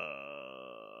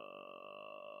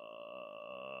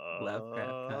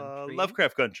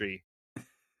Lovecraft Country.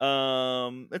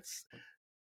 It's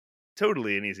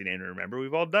totally an easy name to remember.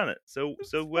 We've all done it so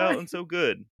well and so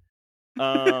good.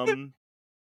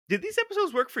 Did these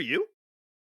episodes work for you?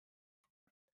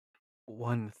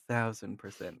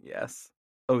 1000% yes.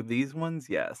 Oh, these ones?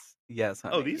 Yes. Yes,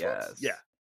 honey. Oh, these yes. ones? Yeah.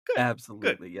 Good.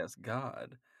 Absolutely. Yes.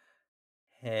 God.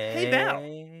 Hey, Val.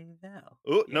 Val.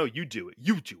 Oh, Yeah. no, you do it.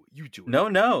 You do it. You do it.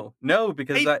 No,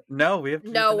 because Hey- we have to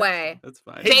do No the next way. one. That's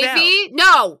fine. Hey, JV,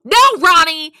 no,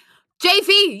 Ronnie.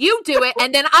 JV, you do it,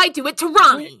 and then I do it to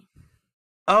Ronnie.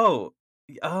 Oh.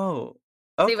 See what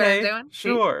I'm Okay. doing?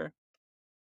 Sure.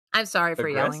 I'm sorry for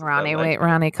yelling, Aggressive, I Ronnie. like Wait, it.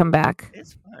 Ronnie, come back.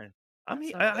 It's fine. I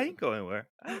mean, Sorry. I ain't going anywhere.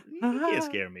 You can't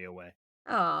scare me away.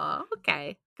 Oh,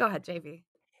 okay. Go ahead, JV.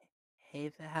 Hey,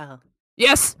 Val.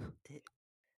 Yes.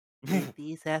 Did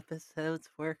these episodes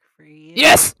work for you?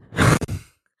 Yes.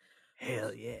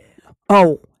 Hell yeah.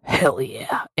 Oh, hell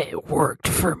yeah. It worked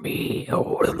for me.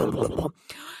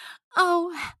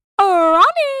 Oh, Ronnie.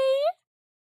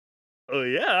 Oh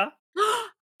yeah,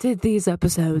 Did these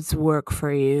episodes work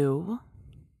for you?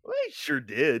 well, I sure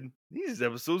did. These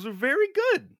episodes are very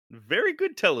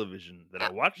good television that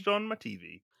I watched on my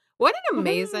TV. What an Woohoo.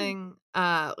 amazing,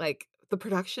 the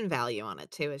production value on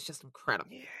it too is just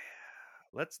incredible. Yeah,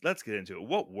 let's get into it.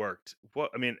 What worked?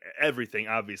 What I mean, everything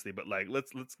obviously, but like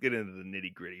let's get into the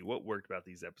nitty gritty. What worked about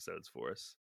these episodes for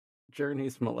us? Journey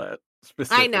Smollett,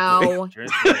 specifically. I know. Journey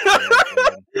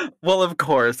Smollett, Well, of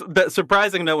course. That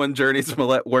surprising no one Journey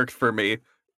Smollett worked for me.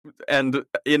 And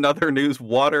in other news,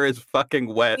 water is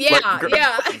fucking wet. Yeah, Like,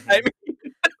 yeah. I mean,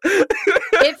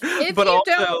 If but you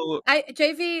also, don't,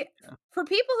 JV, for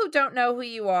people who don't know who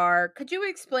you are, could you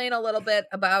explain a little bit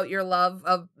about your love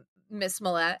of Miss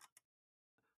Smollett?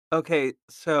 okay,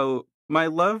 so my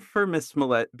love for Miss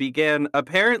Smollett began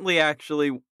apparently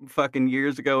actually fucking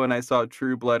years ago when I saw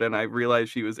True Blood and I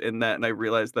realized she was in that and I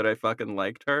realized that I fucking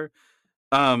liked her.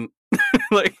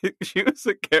 Like she was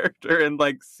a character in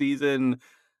like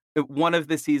one of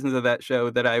the seasons of that show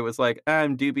that I was like,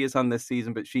 I'm dubious on this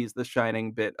season, but she's the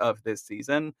shining bit of this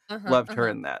season. Loved her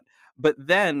in that. But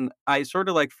then I sort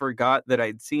of like forgot that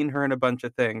I'd seen her in a bunch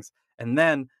of things. And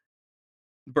then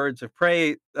Birds of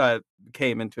Prey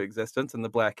came into existence, and the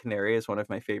Black Canary is one of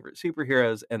my favorite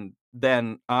superheroes. And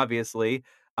then obviously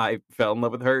I fell in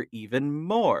love with her even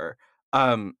more.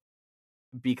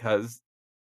 Because,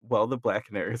 well, the Black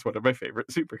Canary is one of my favorite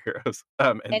superheroes.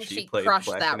 And she played crushed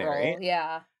Black that Canary. role.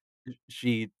 Yeah.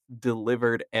 She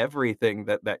delivered everything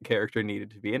that character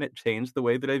needed to be, and it changed the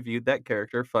way that I viewed that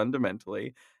character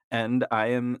fundamentally, and I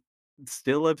am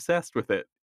still obsessed with it.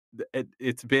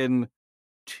 It's been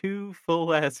 2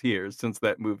 full ass years since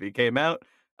that movie came out,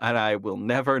 and I will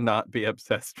never not be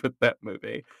obsessed with that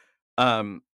movie.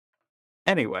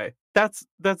 Anyway, that's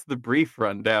the brief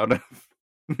rundown of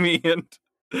me and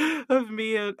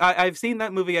I've seen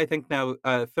that movie I think now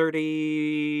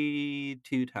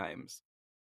 32 times.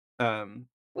 Since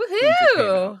it came out.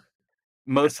 Woohoo!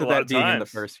 Most That's a of lot that of being in the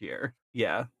times. first year.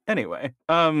 Yeah. Anyway,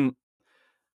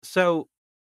 so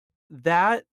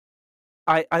that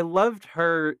I loved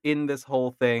her in this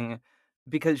whole thing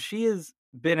because she has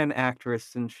been an actress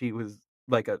since she was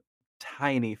like a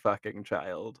tiny fucking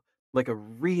child, like a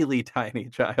really tiny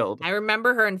child, I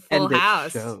remember her in Full and it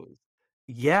House. shows.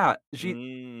 Yeah,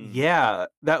 yeah,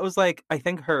 that was like I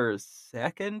think her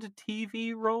second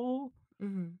TV role,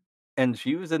 Mhm. and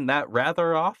she was in that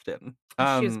rather often.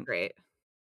 She was great.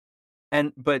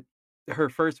 But her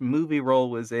first movie role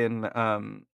was in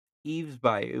Eve's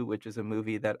Bayou, which is a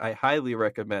movie that I highly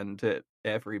recommend to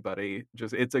everybody.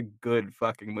 Just it's a good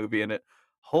fucking movie, and it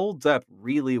holds up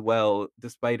really well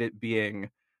despite it being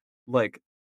like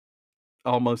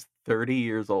almost 30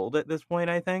 years old at this point,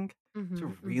 I think. It's a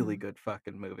Mhm, really mhm. good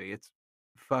fucking movie. It's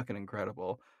fucking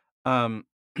incredible. Um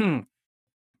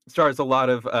stars a lot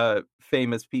of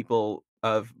famous people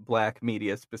of black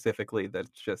media specifically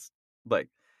that's just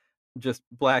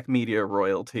black media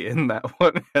royalty in that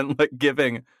one, and like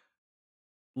giving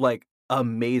like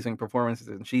amazing performances,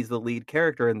 and she's the lead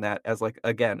character in that as like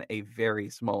again a very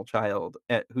small child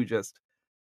who just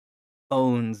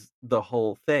owns the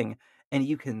whole thing, and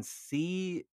you can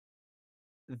see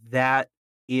that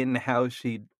in how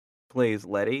she plays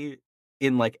Letty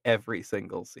in like every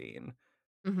single scene.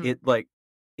 Mhm.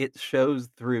 It shows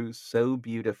through so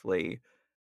beautifully.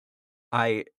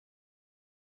 I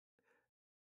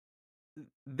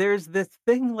There's this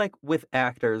thing like with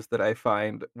actors that I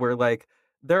find where like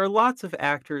there are lots of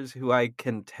actors who I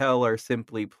can tell are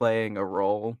simply playing a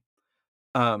role.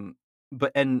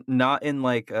 But and not in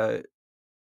like a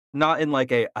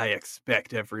I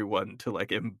expect everyone to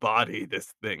like embody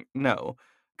this thing. No,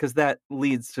 because that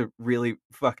leads to really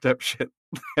fucked up shit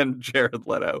and Jared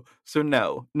Leto. So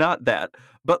no, not that.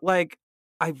 But like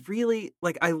I really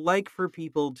like I like for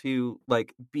people to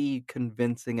like be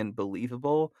convincing and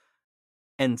believable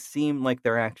and seem like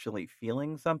they're actually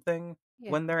feeling something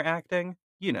Yeah. when they're acting.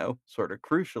 You know, sort of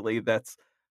crucially, that's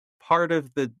part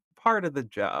of the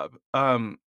job.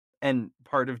 And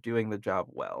part of doing the job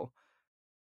well.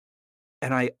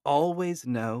 And I always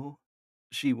know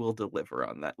she will deliver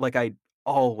on that. Like I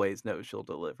always know she'll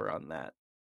deliver on that.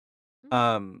 Mm.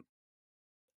 Um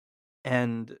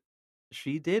and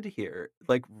she did here,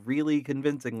 like really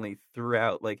convincingly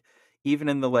throughout, like even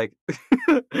in the like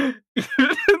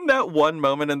in that one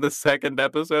moment in the second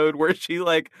episode where she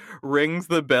like rings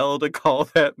the bell to call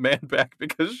that man back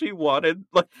because she wanted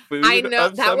like I food know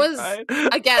of that some was kind.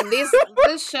 again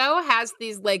this show has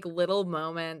these like little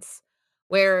moments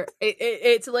where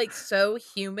it's like so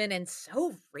human and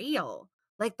so real.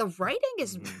 Like the writing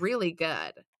is Mhm. really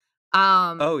good.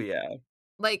 Um Oh yeah.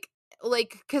 like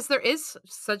because there is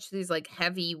such these like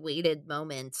heavy weighted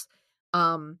moments.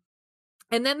 Um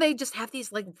and then they just have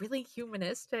these like really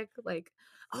humanistic like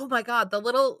oh my god the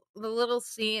little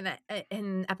scene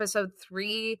in episode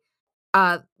 3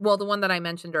 well the one that I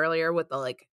mentioned earlier with the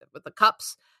like with the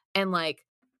cups and like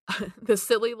the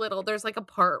silly little there's like a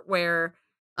part where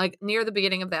like near the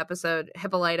beginning of the episode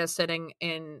Hippolyta's sitting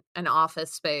in an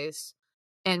office space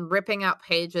and ripping out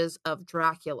pages of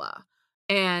Dracula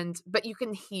and but you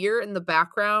can hear in the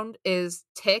background is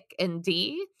Tick and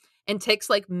Dee and Tick's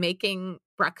like making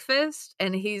breakfast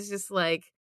and he's just like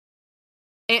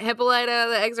Aunt Hippolyta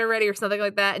the eggs are ready or something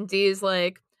like that and Dee's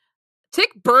like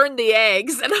Tick burned the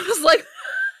eggs and I was like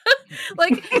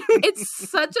it's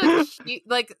such a cute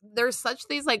like there's such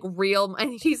these like real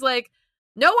and he's like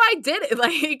no I did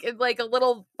it like a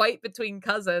little fight between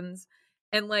cousins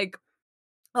and like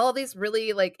all these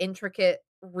really like intricate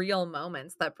real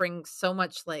moments that bring so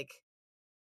much like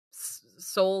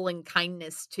soul and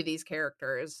kindness to these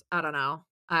characters. I don't know.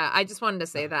 I just wanted to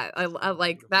say that I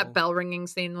like that Beautiful. bell ringing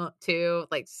scene too.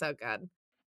 Like so good.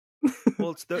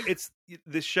 Well,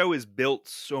 this show is built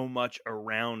so much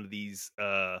around these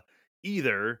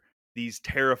either these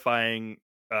terrifying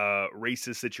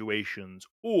racist situations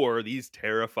or these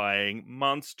terrifying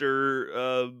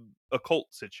monster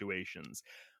occult situations.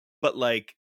 But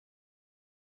like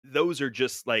those are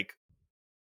just like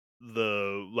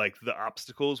the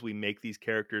obstacles we make these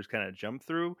characters kind of jump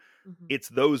through. Mhm. It's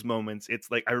those moments.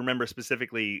 It's like I remember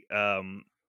specifically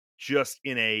just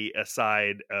in a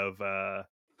aside of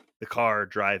the car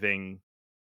driving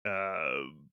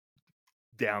down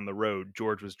the road.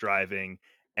 George was driving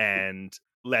and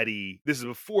Letty, this is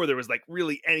before there was like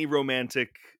really any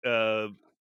romantic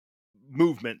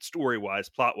movement story wise,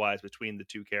 plot wise between the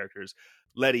two characters.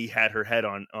 Letty had her head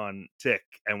on Tick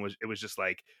and it was just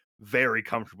like very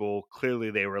comfortable.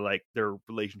 Clearly they were like their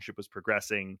relationship was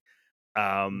progressing.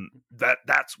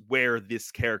 That's where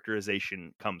this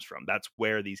characterization comes from. That's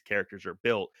where these characters are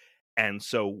built. And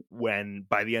so when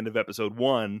by the end of episode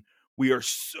 1 we are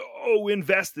so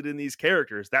invested in these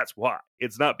characters, that's why.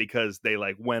 It's not because they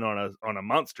like went on a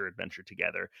monster adventure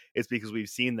together. It's because we've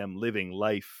seen them living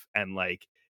life and like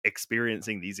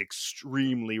experiencing these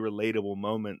extremely relatable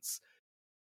moments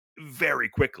very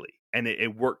quickly, and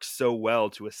it works so well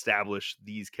to establish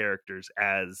these characters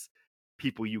as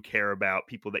people you care about,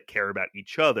 people that care about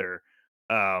each other,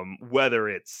 whether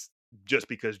it's just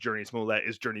because Journey Smollett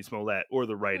is Journey Smollett, or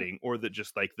the writing, or the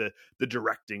just like the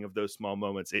directing of those small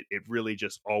moments. It really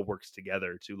just all works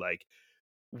together to like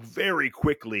very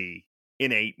quickly,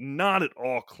 in a not at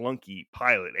all clunky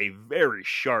pilot, a very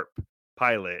sharp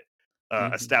pilot,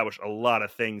 establish a lot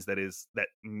of things that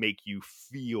make you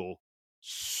feel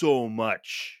so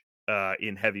much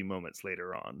in heavy moments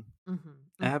later on.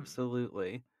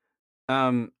 Absolutely.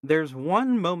 There's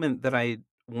one moment that I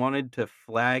wanted to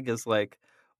flag as like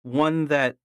one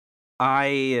that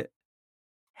I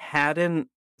hadn't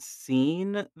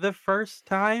seen the first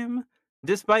time,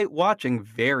 despite watching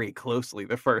very closely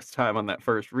the first time on that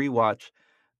first rewatch.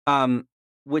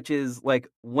 Which is like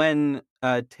when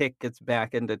Tick gets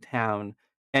back into town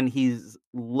and he's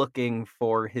looking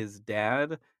for his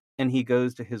dad and he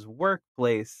goes to his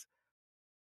workplace.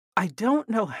 I don't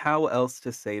know how else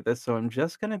to say this, so I'm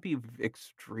just going to be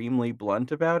extremely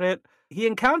blunt about it. He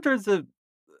encounters a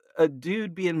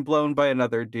dude being blown by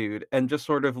another dude and just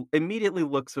sort of immediately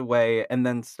looks away and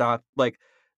then stops like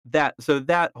that. So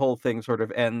that whole thing sort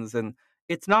of ends, and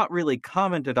it's not really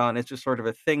commented on. It's just sort of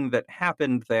a thing that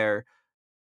happened there.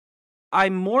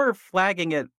 I'm more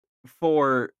flagging it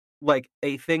for like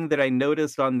a thing that I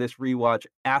noticed on this rewatch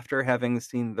after having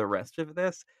seen the rest of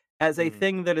this as a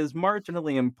thing that is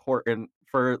marginally important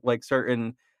for like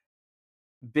certain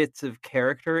bits of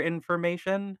character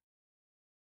information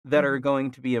that are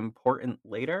going to be important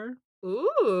later.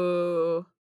 Ooh.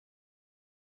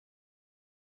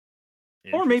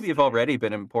 Or maybe have already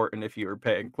been important if you were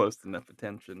paying close enough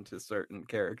attention to certain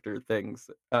character things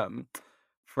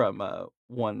from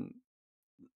one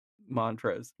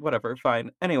mantras, whatever,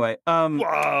 fine. Anyway,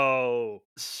 Whoa.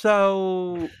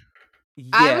 So yeah.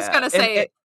 I was gonna say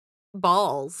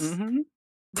balls.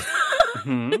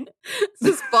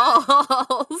 Just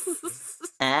balls.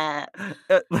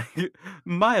 Like,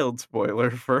 mild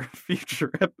spoiler for a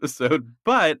future episode,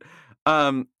 but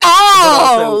balls.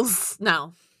 also,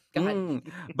 No, go ahead.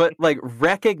 But like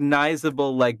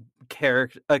recognizable, like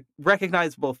character, a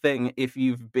recognizable thing if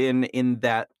you've been in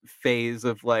that phase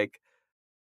of like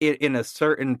in a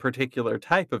certain particular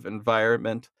type of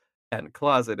environment and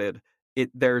closeted.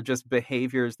 There are just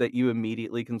behaviors that you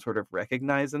immediately can sort of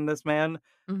recognize in this man.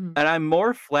 And I'm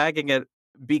more flagging it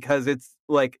because it's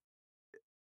like,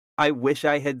 I wish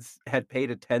I had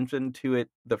paid attention to it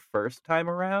the first time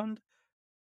around.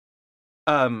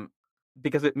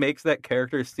 Because it makes that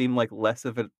character seem like less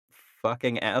of a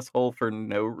fucking asshole for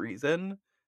no reason.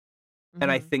 And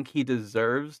I think he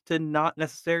deserves to not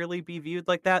necessarily be viewed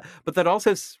like that. But that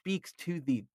also speaks to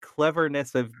the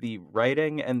cleverness of the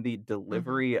writing and the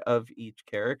delivery of each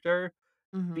character.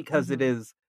 Because it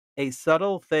is a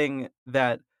subtle thing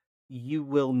that you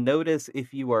will notice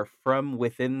if you are from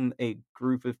within a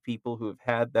group of people who have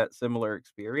had that similar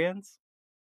experience.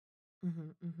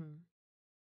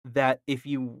 That if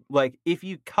you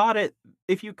caught it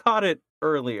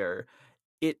earlier,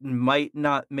 it might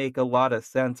not make a lot of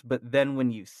sense, but then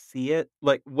when you see it,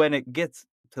 like when it gets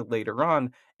to later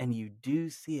on and you do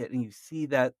see it and you see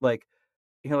that, like,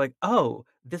 you're like, oh,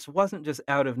 this wasn't just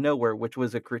out of nowhere, which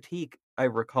was a critique I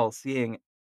recall seeing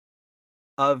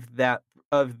of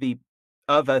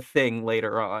a thing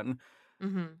later on.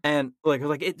 And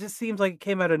like it just seems like it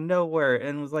came out of nowhere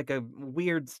and was like a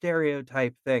weird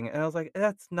stereotype thing. And I was like,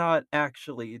 that's not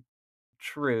actually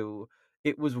true.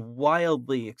 It was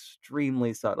wildly,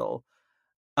 extremely subtle.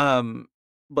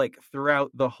 Like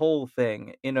throughout the whole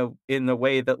thing in a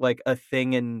way that like a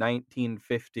thing in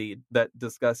 1950 that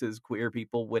discusses queer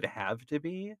people would have to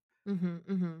be.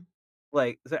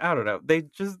 Like, so I don't know. They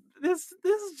just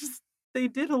they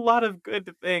did a lot of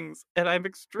good things, and I'm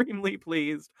extremely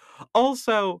pleased.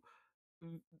 Also,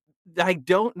 I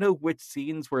don't know which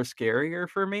scenes were scarier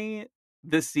for me.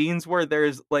 The scenes where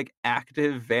there's like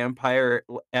active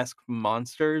vampire-esque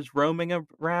monsters roaming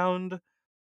around,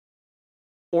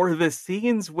 or the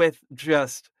scenes with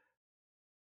just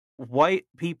white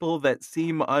people that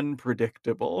seem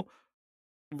unpredictable.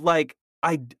 Like,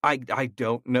 I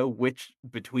don't know which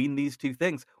between these two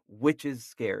things, which is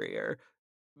scarier.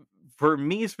 For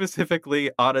me specifically,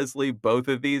 honestly, both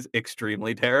of these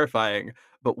extremely terrifying,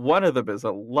 but one of them is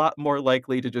a lot more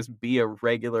likely to just be a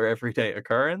regular everyday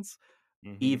occurrence.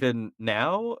 Even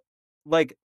now,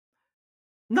 like,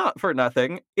 not for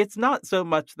nothing, it's not so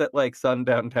much that like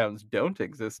sundown towns don't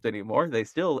exist anymore. They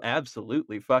still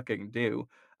absolutely fucking do.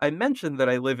 I mentioned that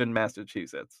I live in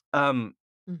Massachusetts.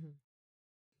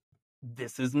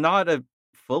 This is not a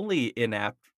fully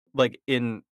inapt,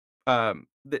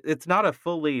 it's not a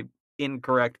fully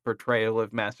incorrect portrayal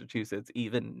of Massachusetts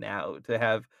even now to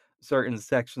have certain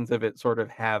sections of it sort of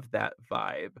have that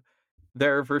vibe.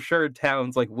 There are for sure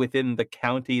towns like within the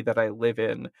county that I live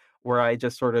in where I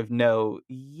just sort of know,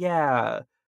 yeah,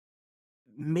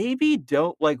 maybe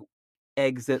don't like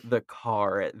exit the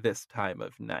car at this time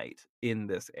of night in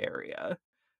this area.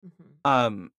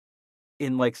 Mhm.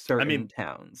 In like certain mean,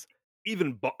 towns.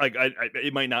 Even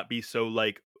it might not be so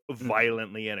like Mm-hmm.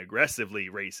 violently and aggressively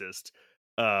racist,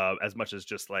 as much as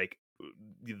just like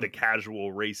the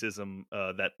casual racism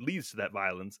that leads to that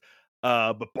violence.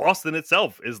 But Boston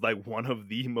itself is like one of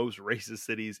the most racist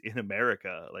cities in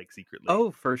America, like secretly.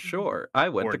 Oh, for sure. I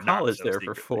went Or to not college so there for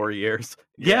secretly. 4 years.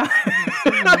 Yeah.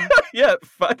 Yeah. Yeah, it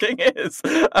fucking is.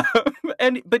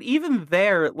 But even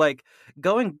there, like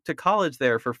going to college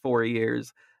there for 4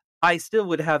 years, I still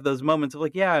would have those moments of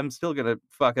like, yeah, I'm still gonna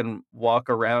fucking walk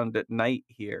around at night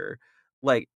here.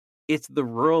 Like, it's the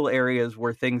rural areas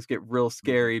where things get real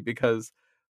scary because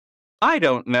I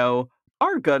don't know.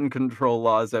 Our gun control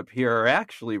laws up here are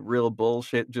actually real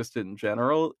bullshit just in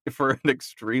general for an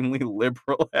extremely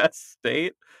liberal ass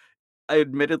state.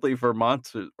 Admittedly,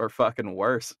 Vermont's are fucking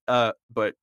worse.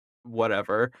 But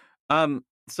whatever.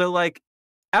 So like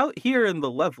out here in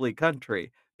the lovely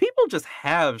country, people just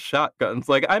have shotguns.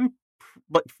 Like I'm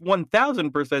like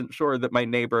 1000% sure that my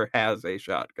neighbor has a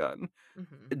shotgun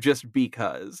Mhm. just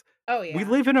because. Oh yeah. We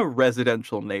live in a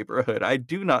residential neighborhood. I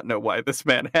do not know why this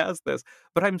man has this,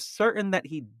 but I'm certain that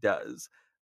he does.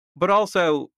 But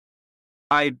also,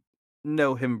 I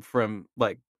know him from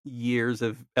like years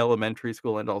of elementary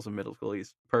school and also middle school.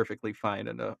 He's perfectly fine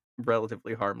and a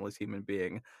relatively harmless human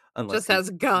being, unless Just has he's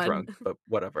a gun. drunk. But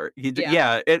whatever.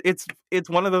 Yeah. It's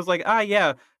one of those like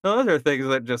yeah, those are things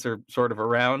that just are sort of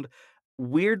around.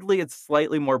 Weirdly, it's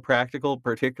slightly more practical,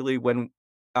 particularly when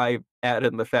I add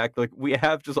in the fact like we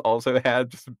have just also had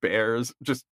just bears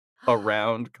just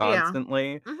around Yeah.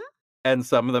 constantly. Mhm. And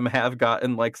some of them have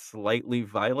gotten like slightly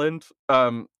violent.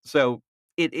 So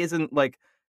it isn't like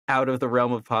out of the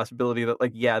realm of possibility that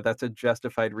like, yeah, that's a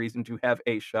justified reason to have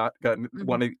a shotgun, Mhm.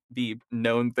 one of the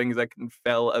known things that can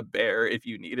fell a bear if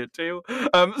you needed to.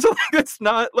 So like, it's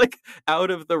not like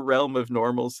out of the realm of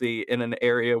normalcy in an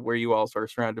area where you also are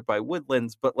surrounded by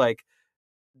woodlands, but like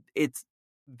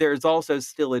there's also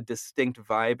still a distinct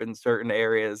vibe in certain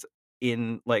areas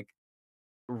in like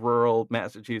rural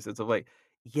Massachusetts of like,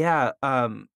 yeah,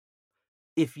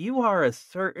 if you are a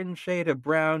certain shade of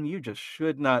brown, you just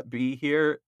should not be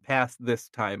here past this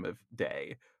time of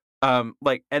day.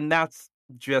 And that's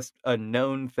just a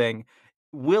known thing.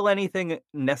 Will anything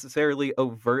necessarily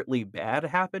overtly bad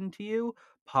happen to you?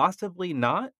 Possibly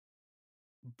not,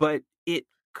 but it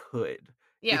could.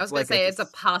 Yeah, I was It's gonna like say it's a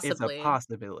it's a possibly.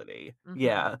 possibility. Mhm,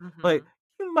 Yeah. mhm. Like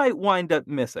you might wind up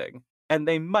missing and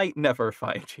they might never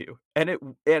find you. And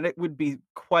it would be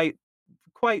quite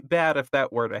bad if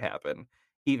that were to happen.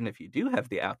 Even if you do have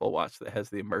the Apple Watch that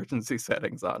has the emergency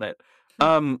settings on it,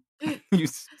 you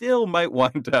still might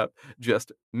wind up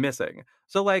just missing.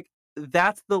 So like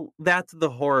that's the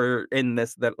horror in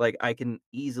this that like I can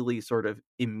easily sort of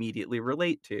immediately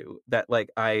relate to, that like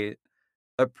I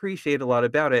appreciate a lot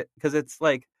about it, because it's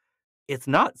like it's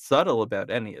not subtle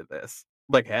about any of this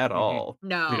like at Mhm. all.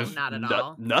 No, Because not at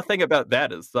all. nothing about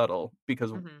that is subtle,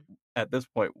 because Mhm. at this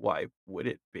point, why would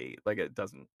it be? Like it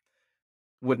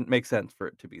wouldn't make sense for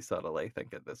it to be subtle, I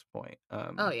think, at this point.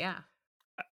 Oh yeah.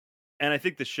 And I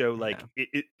think the show, like Yeah.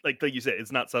 it like you said,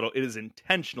 it's not subtle. It is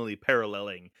intentionally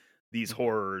paralleling these Mhm.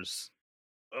 horrors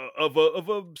of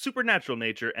a supernatural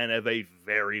nature and of a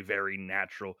very very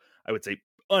natural, I would say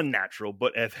unnatural,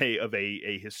 but of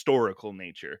a historical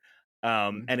nature.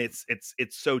 And it's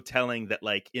so telling that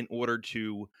like in order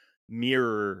to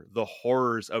mirror the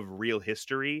horrors of real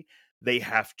history, they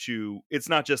have to, it's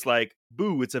not just like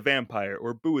boo it's a vampire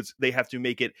or boo it's, they have to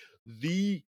make it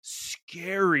the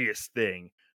scariest thing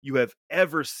you have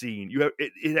ever seen.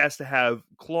 It has to have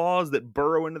claws that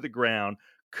burrow into the ground,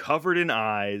 covered in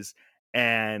eyes,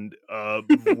 and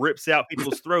rips out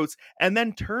people's throats and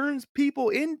then turns people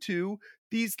into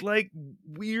these like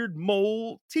weird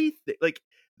mole teeth. Like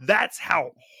that's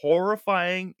how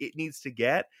horrifying it needs to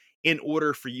get in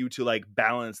order for you to like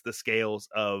balance the scales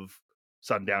of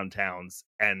sundown towns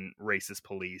and racist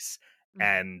police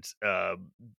and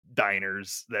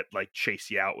diners that like chase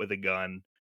you out with a gun.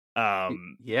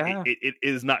 Yeah. It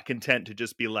is not content to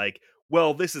just be like,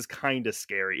 well, this is kind of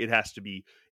scary. It has to be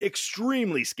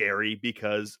extremely scary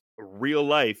because real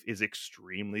life is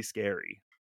extremely scary.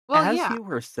 Well, As yeah. you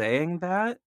were saying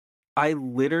that, I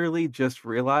literally just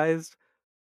realized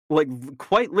like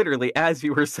quite literally as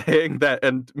you were saying that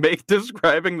and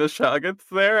describing the Shoggoths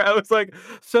there, I was like,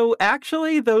 so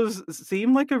actually those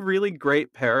seem like a really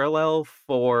great parallel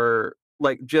for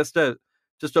like just a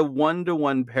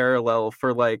one-to-one parallel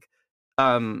for like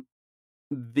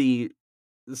the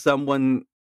someone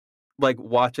like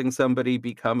watching somebody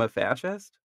become a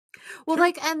fascist. Well,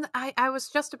 like, and I was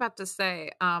just about to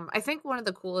say, I think one of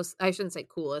the coolest, I shouldn't say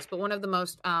coolest, but one of the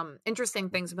most interesting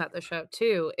things about the show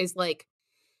too is like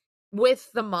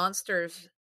with the monsters,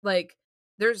 like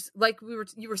there's like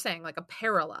you were saying like a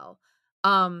parallel,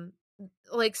 um,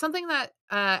 like something that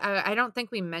I don't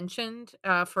think we mentioned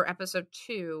for episode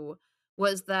 2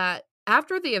 was that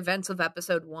after the events of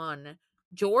episode 1,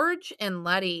 George and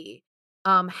Letty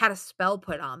had a spell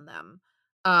put on them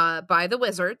by the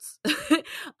wizards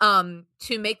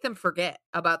to make them forget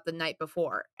about the night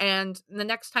before, and the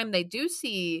next time they do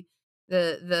see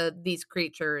these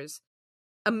creatures,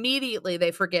 immediately they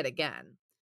forget again.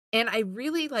 And I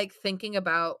really like thinking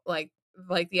about like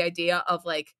the idea of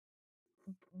like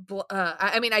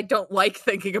I mean, I don't like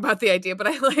thinking about the idea, but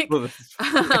I like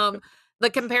the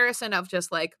comparison of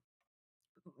just like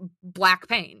black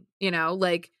pain, you know,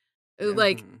 like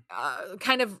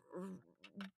kind of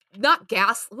not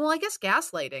I guess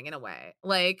gaslighting in a way,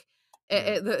 like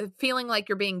the feeling like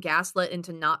you're being gaslit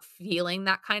into not feeling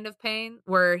that kind of pain,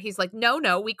 where he's like,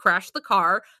 no, we crashed the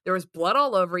car, there was blood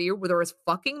all over you, there was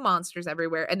fucking monsters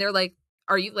everywhere, and they're like,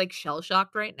 are you like shell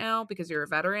shocked right now because you're a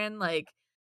veteran, like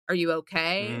are you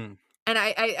okay? And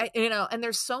I you know, and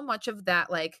there's so much of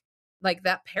that like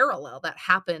that parallel that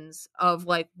happens of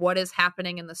like what is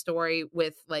happening in the story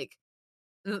with like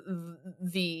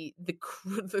the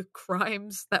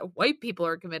crimes that white people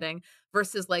are committing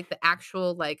versus like the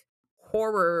actual like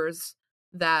horrors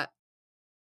that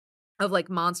of like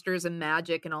monsters and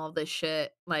magic and all of this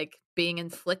shit like being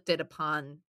inflicted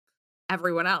upon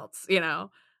everyone else, you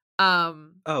know.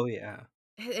 Oh yeah.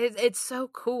 It's so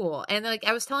cool. And like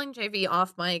I was telling JV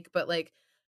off mic, but like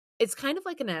it's kind of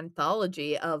like an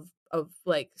anthology of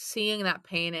like seeing that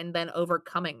pain and then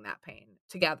overcoming that pain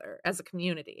together as a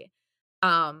community.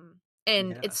 And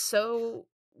it's so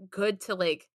good to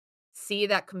like see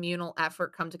that communal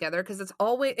effort come together, because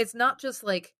it's not just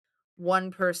like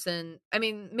one person. I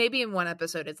mean, maybe in one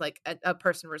episode it's like a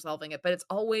person resolving it, but it's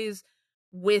always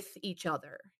with each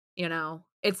other, you know.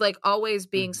 It's like always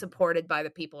being supported by the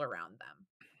people around them,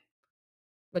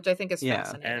 which I think is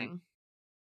fascinating.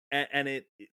 And it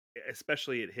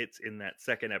especially it hits in that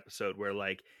second episode where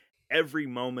like every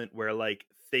moment where like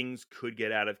things could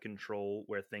get out of control,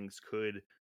 where things could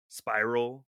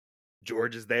spiral,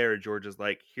 George is there. George is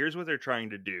like, here's what they're trying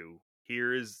to do.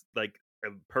 Here is like a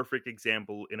perfect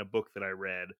example in a book that I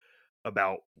read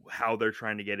about how they're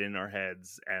trying to get in our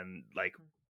heads, and like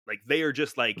they are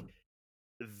just like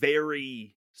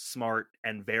very smart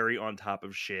and very on top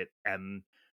of shit, and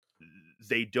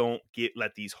they don't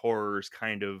let these horrors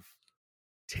kind of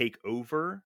take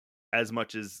over as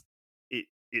much as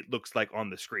it looks like on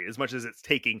the screen, as much as it's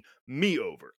taking me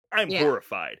over. I'm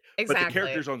horrified. Exactly. But the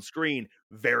characters on screen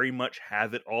very much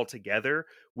have it all together,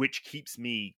 which keeps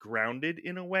me grounded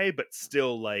in a way, but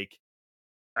still like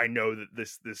I know that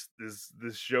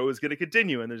this show is going to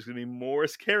continue and there's going to be more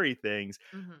scary things.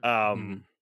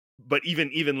 But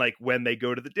even like when they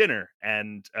go to the dinner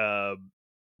and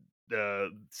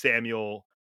Samuel,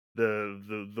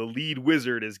 the lead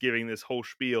wizard, is giving this whole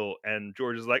spiel, and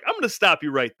George is like, I'm gonna stop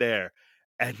you right there,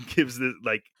 and gives the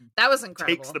like, that was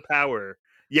incredible, takes the power.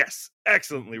 Yes,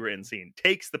 excellently written scene.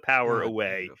 Takes the power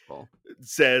away. Beautiful.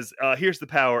 Says, here's the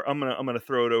power, I'm gonna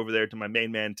throw it over there to my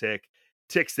main man Tick.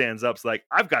 Tick stands up's like,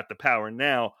 I've got the power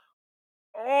now,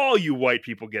 all you white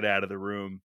people get out of the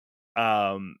room.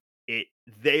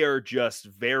 They are just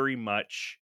very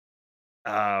much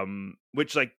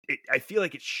which like I feel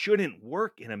like it shouldn't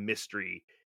work in a mystery.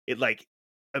 It like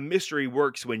a mystery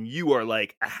works when you are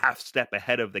like a half step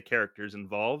ahead of the characters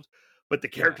involved, but the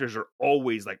characters are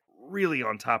always like really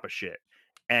on top of shit,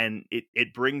 and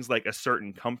it brings like a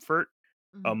certain comfort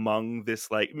among this,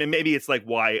 like maybe it's like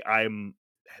why I'm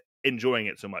enjoying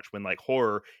it so much when like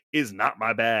horror is not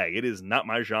my bag, it is not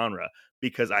my genre,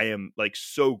 because I am like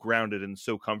so grounded and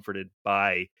so comforted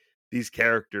by these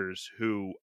characters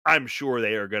who I'm sure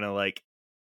they are gonna like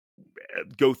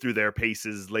go through their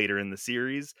paces later in the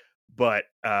series, but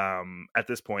at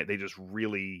this point they just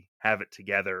really have it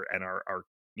together and are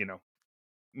you know,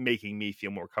 making me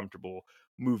feel more comfortable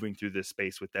moving through this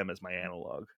space with them as my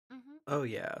analog. Oh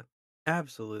yeah,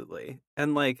 absolutely.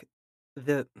 And like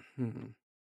the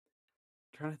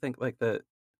trying to think like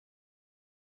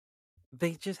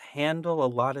they just handle a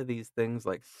lot of these things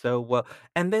like so well,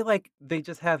 and they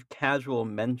just have casual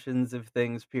mentions of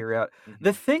things period.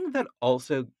 The thing that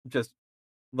also just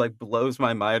like blows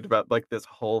my mind about like this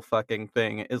whole fucking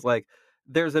thing is like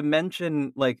there's a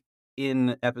mention like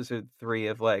in episode 3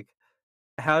 of like,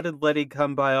 how did Letty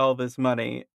come by all this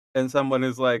money? And someone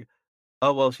is like,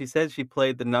 oh well, she said she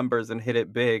played the numbers and hit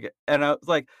it big. And I was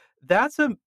like, that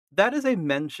is a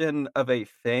mention of a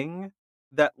thing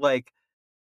that like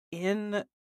in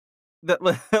that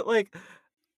like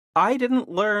I didn't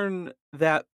learn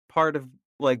that part of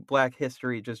like Black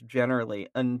history just generally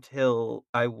until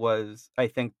I was, I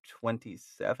think,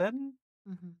 27,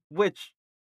 which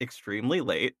extremely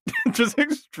late, just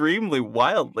extremely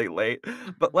wildly late.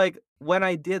 But like when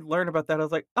I did learn about that, I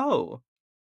was like, oh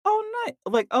nice,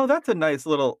 like, oh, that's a nice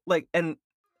little like, and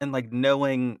like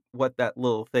knowing what that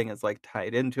little thing is like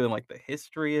tied into and like the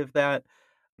history of that.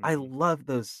 I love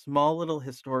those small little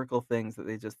historical things that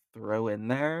they just throw in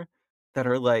there that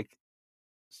are like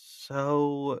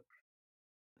so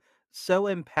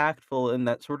impactful and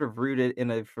that sort of rooted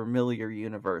in a familiar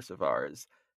universe of ours.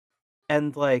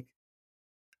 And like,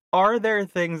 are there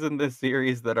things in this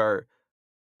series that are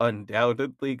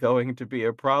undoubtedly going to be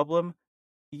a problem?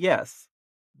 Yes.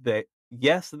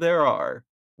 Yes, there are.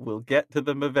 We'll get to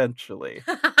them eventually.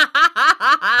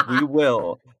 We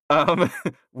will.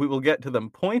 We will get to them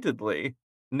pointedly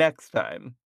next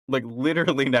time. Like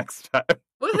literally next time.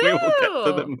 We will get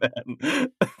to them then.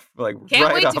 Like Can't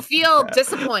right wait to off the feel bat.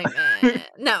 disappointment.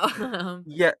 No.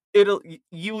 Yeah,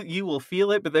 you will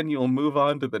feel it, but then you'll move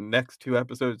on to the next 2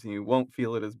 episodes and you won't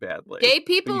feel it as badly. Gay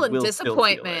people You and will still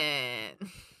feel it.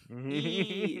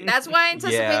 disappointment. That's why I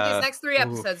anticipate Yeah. these next 3 Oof.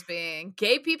 episodes being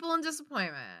gay people and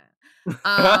disappointment.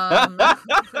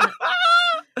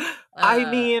 I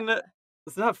mean,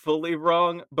 it's not fully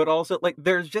wrong, but also like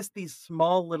there's just these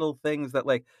small little things that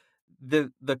like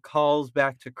the calls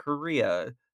back to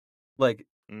Korea, like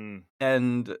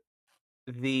and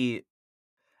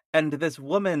this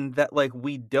woman that like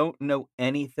we don't know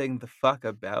anything the fuck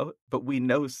about, but we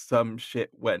know some shit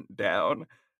went down.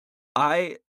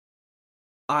 I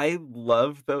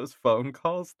love those phone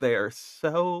calls. They are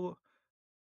so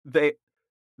they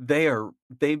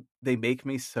make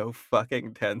me so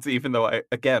fucking tense, even though I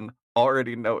again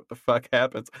already know what the fuck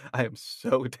happens. I am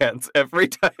so tense every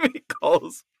time he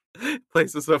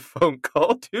places a phone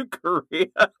call to Korea.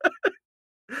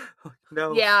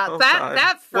 No. Yeah, oh that God.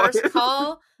 that first What?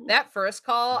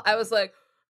 call, I was like,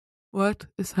 what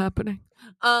is happening?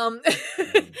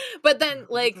 But then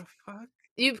like What the fuck?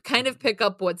 you kind of pick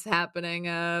up what's happening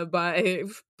by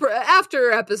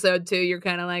after episode 2. You're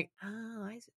kind of like, oh,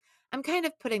 I'm kind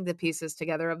of putting the pieces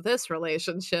together of this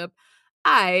relationship.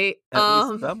 At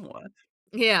least somewhat.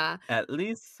 Yeah. At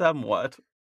least somewhat.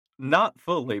 Not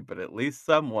fully, but at least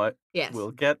somewhat. Yes.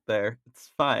 We'll get there.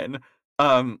 It's fine.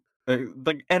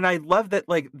 Like, and I love that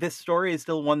like this story is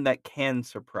still one that can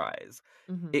surprise.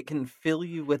 It can fill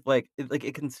you with like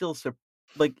it can still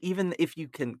like even if you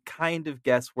can kind of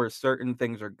guess where certain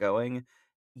things are going,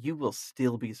 you will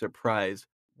still be surprised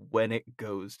when it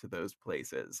goes to those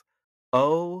places.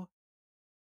 Oh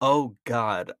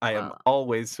God, I am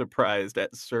always surprised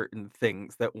at certain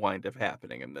things that wind up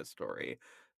happening in this story.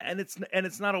 And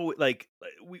it's not always like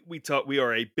we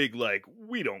are a big like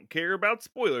we don't care about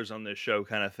spoilers on this show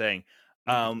kind of thing,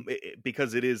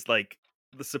 because it is like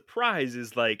the surprise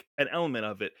is like an element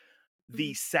of it.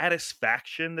 The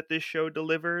satisfaction that this show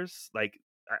delivers, like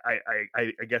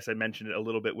I guess I mentioned it a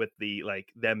little bit with the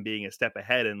like them being a step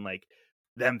ahead and like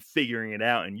them figuring it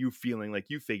out and you feeling like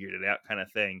you figured it out kind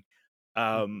of thing.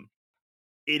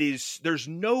 It is there's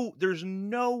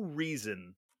no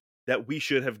reason that we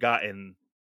should have gotten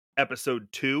episode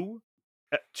 2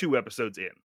 episodes in.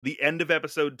 The end of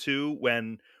episode 2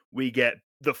 when we get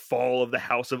the fall of the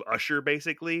House of Usher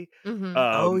basically.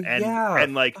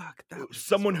 And like Fuck, that was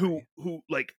someone sorry. who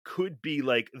like could be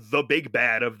like the big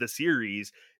bad of the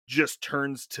series just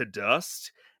turns to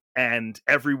dust, and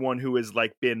everyone who has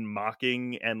like been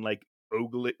mocking and like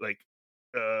ogling like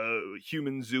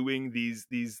human zooing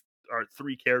these are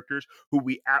 3 characters who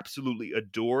we absolutely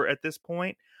adore at this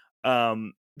point.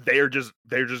 They're just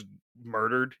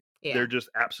murdered. Yeah. They're just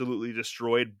absolutely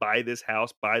destroyed by this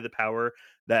house, by the power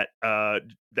that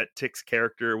Tick's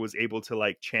character was able to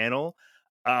like channel.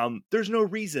 There's no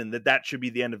reason that should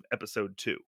be the end of episode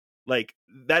 2. Like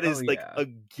that is a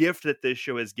gift that this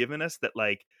show has given us, that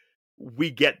like we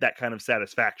get that kind of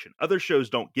satisfaction. Other shows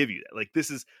don't give you that. Like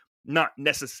this is not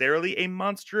necessarily a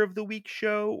monster of the week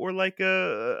show or like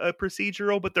a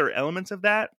procedural, but there are elements of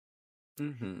that.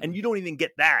 And you don't even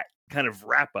get that kind of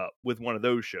wrap up with one of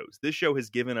those shows. This show has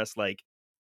given us like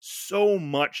so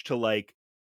much to like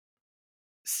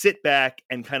sit back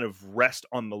and kind of rest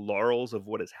on the laurels of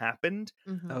what has happened,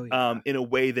 Mhm. Oh yeah. in a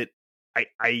way that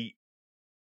I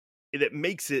that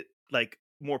makes it like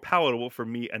more palatable for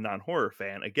me, a non-horror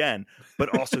fan, again,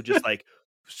 but also just like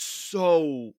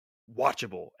so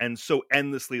watchable and so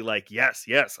endlessly like, yes,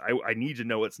 I need to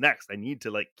know what's next. I need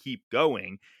to like keep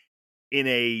going in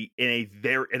a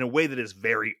way that is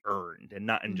very earned and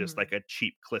not in just Mhm. like a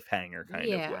cheap cliffhanger kind of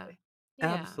Yeah. way.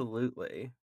 Yeah.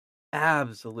 Absolutely.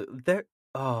 Absolutely. There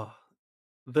oh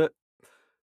the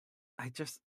I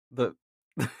just the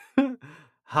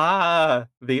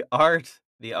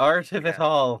the art of it Yeah.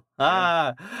 all.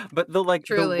 But the like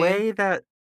Truly.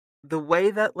 the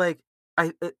way that like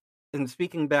I and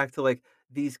speaking back to like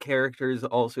these characters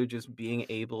also just being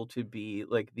able to be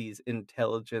like these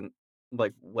intelligent,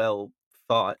 like well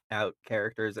thought out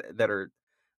characters that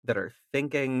are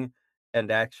thinking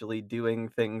and actually doing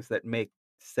things that make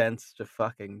sense to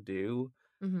fucking do.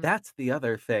 Mhm. That's the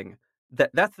other thing.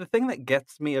 That's the thing that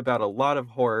gets me about a lot of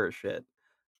horror shit.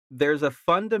 There's a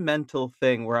fundamental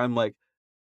thing where I'm like,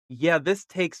 yeah, this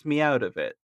takes me out of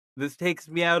it. This takes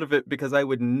me out of it because I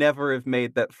would never have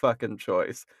made that fucking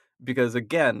choice. Because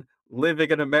again,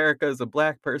 living in America as a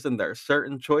black person, there are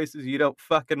certain choices you don't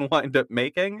fucking wind up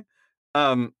making.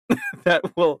 Um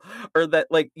that will or that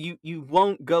like you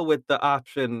won't go with the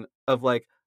option of like,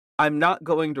 I'm not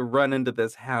going to run into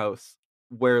this house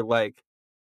where like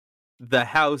the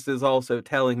house is also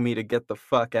telling me to get the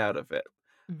fuck out of it.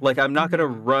 Like, I'm not going to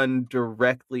Mhm. run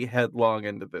directly headlong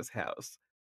into this house.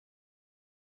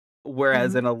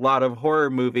 Whereas Mhm. in a lot of horror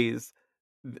movies,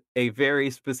 a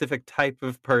very specific type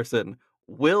of person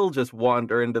will just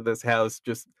wander into this house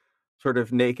just sort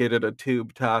of naked in a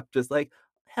tube top, just like,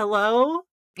 hello?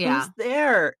 Yeah. Who's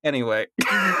there? Anyway.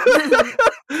 Mhm.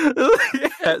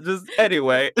 Yeah, just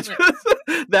anyway. Just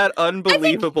that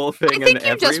unbelievable I thing in think you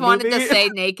every just wanted to movie. say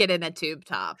naked in a tube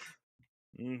top.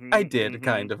 I did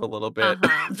kind of a little bit.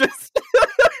 Uh-huh. Just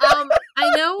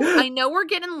I know we're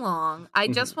getting long. I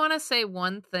just want to say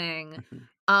one thing.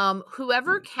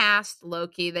 Whoever cast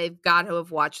Loki, they've got to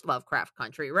have watched Lovecraft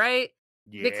Country, right?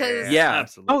 Because yeah.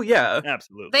 Absolutely. Oh yeah.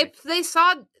 Absolutely.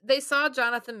 they saw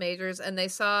Jonathan Majors and they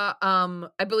saw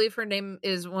I believe her name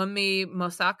is Wunmi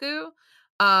Mosaku.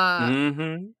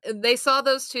 Mm-hmm. They saw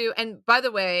those two, and by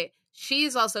the way,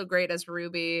 she's also great as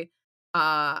Ruby.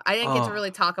 I didn't get to really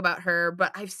talk about her,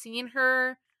 but I've seen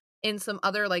her in some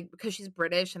other like because she's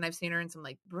British, and I've seen her in some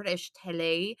like British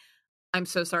telly. I'm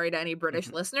so sorry to any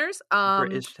British listeners.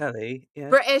 British telly. Yeah.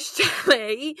 British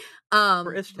telly.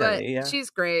 British But telly, yeah.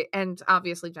 she's great, and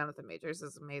obviously Jonathan Majors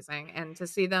is amazing, and to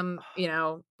see them,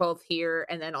 both here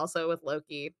and then also with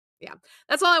Loki. Yeah,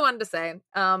 that's all I wanted to say.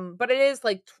 But it is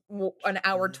like an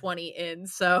hour 20 in,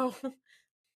 so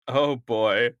Oh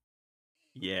boy.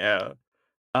 Yeah.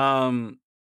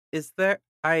 Is there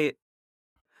I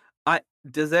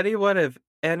does anyone have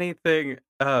anything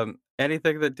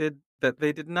anything that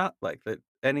they did not like, that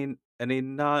any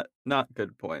not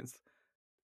good points?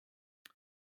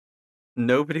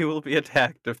 Nobody will be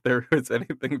attacked if there was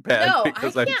anything bad No, I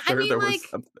because I'm can't. I sure mean, there was like,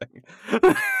 something.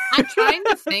 I'm trying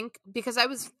to think because I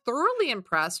was thoroughly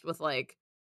impressed with like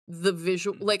the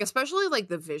visual, like especially like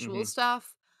the visual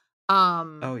stuff.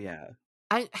 Oh yeah.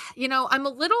 I'm a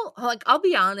little like, I'll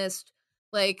be honest,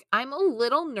 like I'm a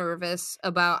little nervous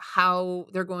about how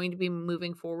they're going to be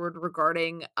moving forward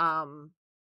regarding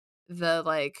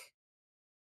the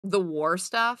war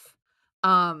stuff.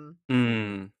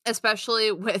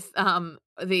 Especially with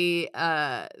the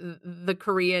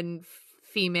Korean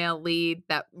female lead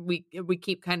that we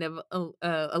keep kind of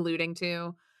alluding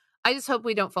to. I just hope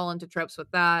we don't fall into tropes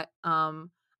with that.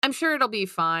 I'm sure it'll be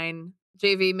fine.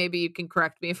 JV, maybe you can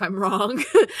correct me if I'm wrong.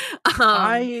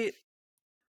 I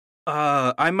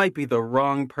might be the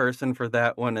wrong person for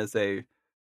that one as a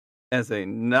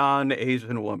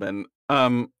non-Asian woman.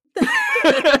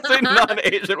 As a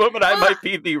non-Asian woman, I might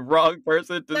be the wrong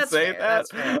person to That's say fair, that.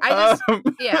 that's fair. I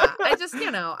just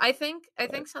I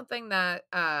think something that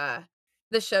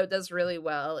the show does really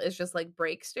well is just like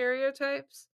break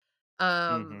stereotypes.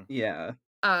 Yeah.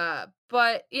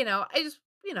 But I just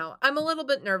I'm a little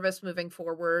bit nervous moving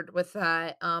forward with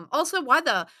that. Also,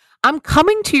 I'm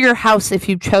coming to your house if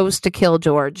you chose to kill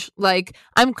George. Like,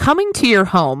 I'm coming to your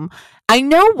home. I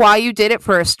know why you did it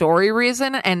for a story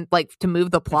reason and like to move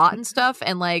the plot and stuff.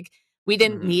 And like, we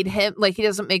didn't need him. Like, he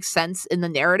doesn't make sense in the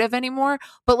narrative anymore.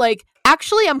 But like,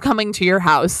 actually, I'm coming to your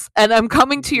house and I'm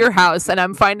coming to your house and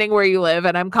I'm finding where you live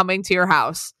and I'm coming to your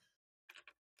house.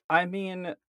 I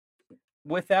mean,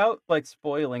 without like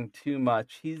spoiling too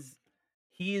much, he's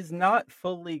he's not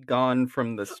fully gone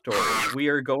from the story. We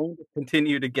are going to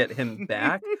continue to get him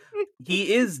back.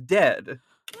 He is dead.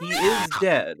 He is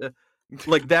dead.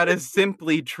 Like, that is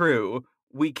simply true.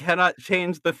 We cannot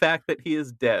change the fact that he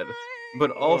is dead.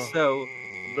 But also,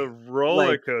 the roller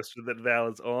like- coaster that Val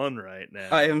is on right now.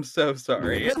 I am so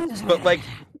sorry. But, like,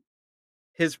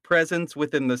 his presence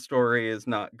within the story is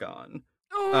not gone.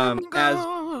 I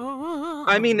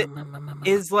mean,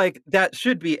 is like, that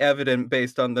should be evident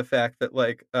based on the fact that,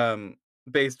 like,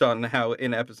 based on how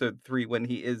in episode 3 when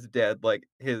he is dead, like,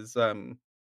 his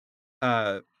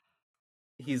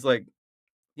he's like,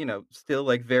 you know, still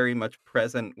like very much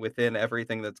present within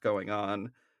everything that's going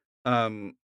on. I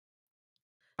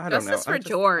don't know. Justice for I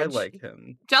George. like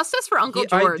him. Justice for Uncle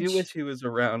I George. do wish he was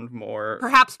around more.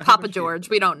 Perhaps I Papa wish he- George.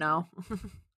 We don't know.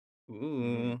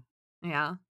 Ooh,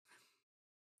 Yeah.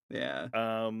 yeah.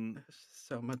 Um, There's just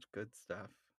so much good stuff.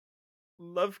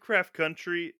 Lovecraft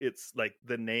Country. It's like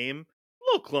the name, a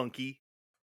little clunky,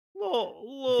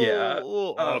 Yeah,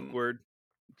 little awkward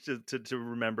to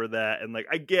remember that, and like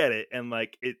I get it, and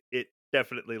like it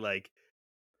definitely like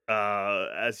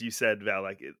as you said, Val,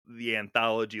 like the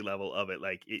anthology level of it,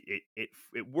 like it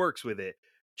works with it.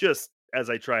 Just as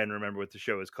I try and remember what the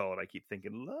show is called, I keep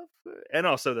thinking love, and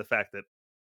also the fact that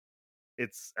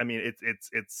it's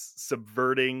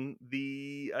subverting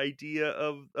the idea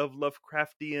of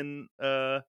Lovecraftian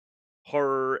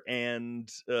horror and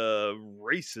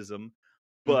racism,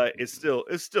 but it's still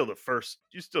the first.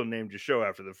 You still named your show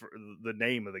after the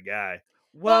name of the guy.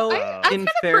 Well, I in kind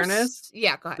of fairness,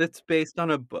 yeah, go ahead. it's based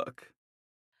on a book.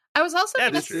 I was also That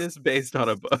gonna is This true. is based on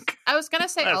a book. I was gonna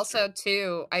say That's also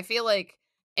too. I feel like,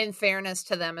 in fairness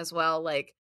to them as well,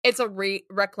 like it's a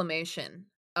reclamation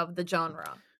of the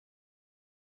genre.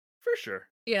 For sure.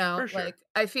 You know, For sure. like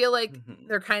I feel like Mhm.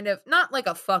 they're kind of not like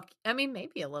a fuck. I mean,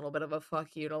 maybe a little bit of a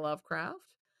fuck you to Lovecraft,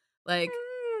 like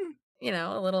you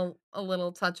know, a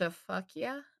little touch of fuck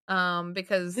yeah.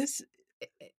 Because This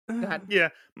go ahead. Yeah,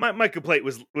 my complaint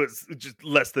was just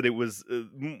less that it was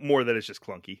more that it's just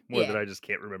clunky, more that Yeah. I just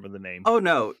can't remember the name. Oh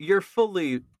no, you're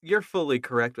fully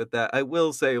correct with that. I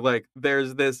will say, like,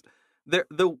 there's this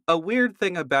a weird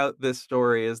thing about this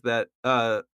story is that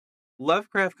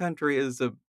Lovecraft Country is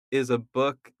a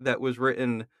book that was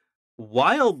written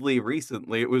wildly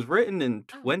recently. It was written in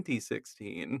Oh.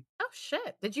 2016. Oh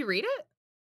shit! Did you read it?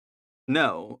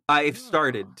 No, I've Oh.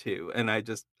 started to, and I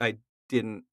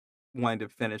didn't wind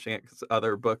up finishing it because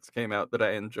other books came out that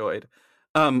I enjoyed.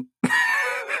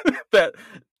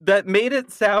 That made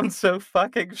it sound so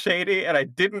fucking shady, and I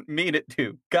didn't mean it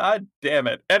to. God damn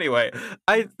it. Anyway,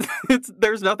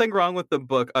 there's nothing wrong with the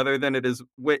book other than it is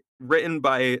written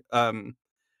by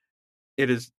it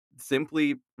is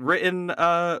simply written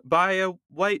by a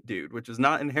white dude, which is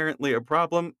not inherently a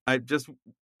problem. I just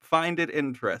find it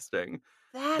interesting.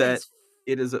 That That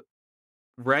it is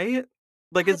right?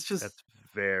 Like, it's just That's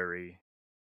very.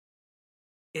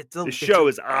 it's The a show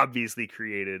is obviously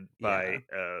created Yeah.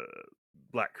 by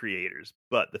Black creators,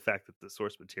 but the fact that the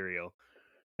source material,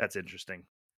 that's interesting.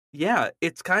 yeah,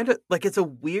 it's kind of like it's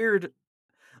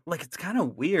kind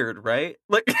of weird, right?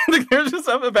 Like, like there's just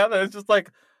something about that. It's just like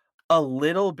a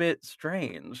little bit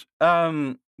strange.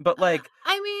 But like,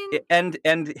 I mean,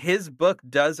 and his book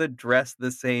does address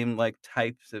the same like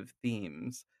types of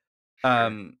themes.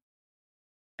 Sure.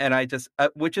 And I just,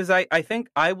 which is, I think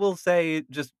I will say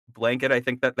just blanket. I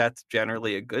think that that's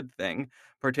generally a good thing,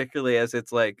 particularly as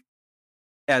it's like,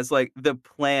 the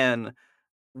plan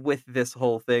with this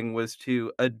whole thing was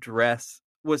to address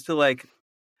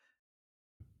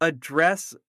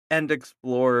and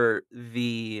explore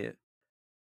the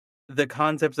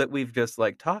concepts that we've just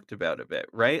like talked about a bit,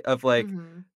 right? Of like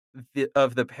mhm.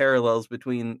 the parallels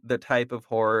between the type of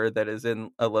horror that is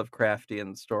in a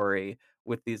Lovecraftian story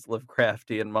with these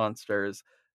Lovecraftian monsters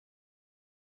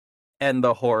and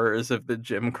the horrors of the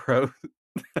Jim Crow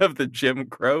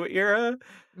era.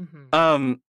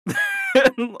 Mhm.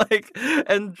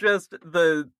 And just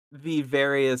the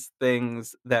various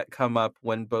things that come up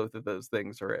when both of those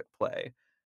things are at play.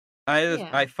 Yeah.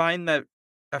 I find it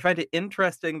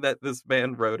interesting that this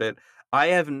man wrote it. I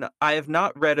have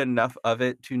not read enough of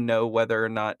it to know whether or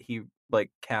not he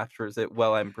like captures it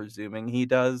well. I'm presuming he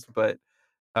does, but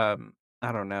I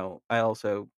don't know. I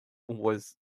also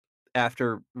was,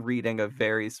 after reading a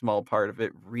very small part of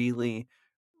it, really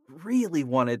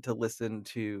wanted to listen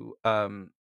to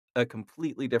a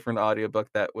completely different audiobook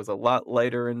that was a lot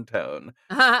lighter in tone,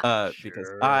 because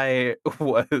Sure. I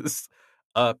was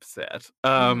upset.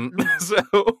 Mhm. So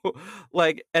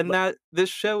like, and that this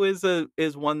show is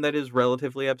one that is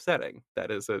relatively upsetting.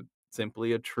 That is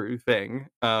simply a true thing.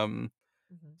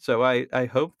 So I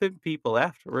hope that people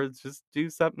afterwards just do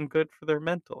something good for their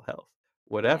mental health,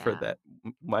 whatever Yeah. that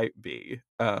might be.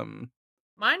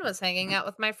 Mine was hanging out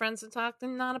with my friends and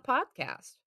talking on a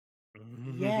podcast.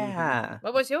 Yeah.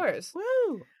 What was yours?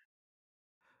 Woo!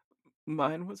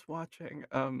 Mine was watching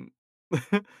mine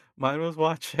was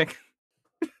watching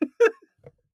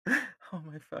Oh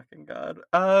my fucking god.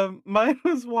 Mine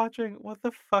was watching, what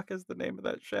the fuck is the name of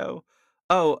that show?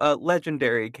 Oh,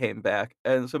 Legendary came back,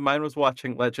 and so mine was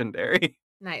watching Legendary.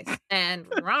 Nice. And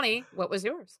Ronnie, what was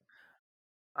yours?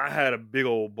 I had a big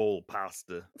old bowl of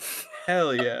pasta.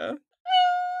 Hell yeah.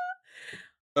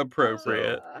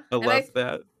 Appropriate. I And love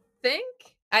that. think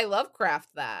I love craft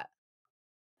that.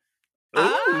 Ooh.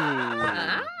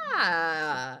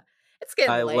 It's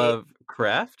getting I late. love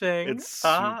crafting. It's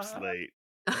soups late.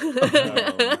 Who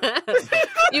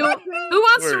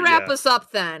wants to Word, wrap yeah. us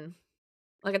up then?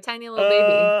 Like a tiny little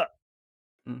baby.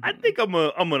 I think I'm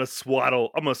gonna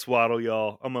swaddle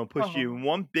y'all. I'm gonna put you Uh-huh. in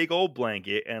one big old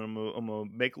blanket, and I'm gonna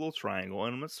make a little triangle,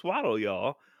 and I'm gonna swaddle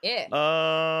y'all. Yeah.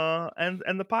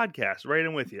 And the podcast right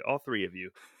in with you, all three of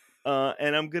you.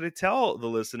 And I'm gonna tell the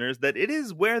listeners that it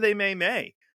is where they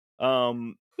may.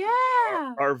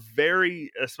 Yeah. Our very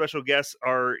special guests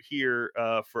are here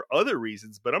for other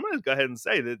reasons, but I'm gonna go ahead and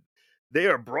say that they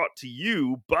are brought to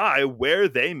you by Where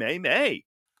They May.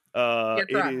 You're It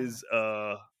correct. is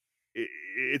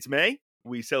it's May.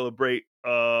 We celebrate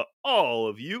all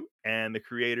of you and the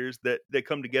creators that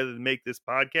come together to make this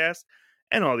podcast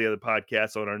and all the other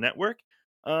podcasts on our network.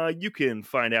 You can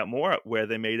find out more at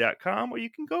wherethey.com, or you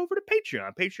can go over to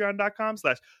Patreon,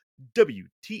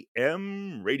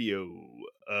 patreon.com/WTM Radio.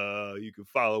 You can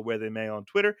follow Where They May on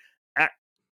Twitter at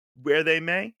Where They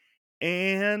May,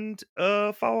 and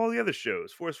follow all the other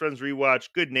shows: Force Friends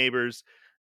Rewatch, Good Neighbors,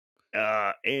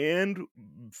 and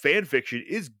Fan Fiction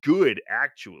is good,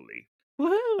 actually.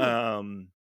 Woohoo!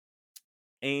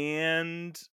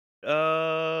 And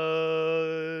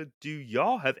do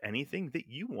y'all have anything that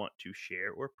you want to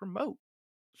share or promote?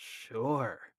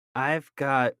 Sure. I've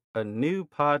got a new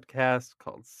podcast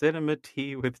called Cinema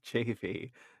Tea with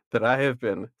JV that I have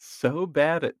been so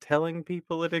bad at telling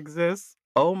people it exists.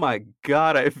 Oh my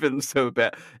god, I've been so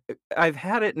bad. I've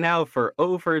had it now for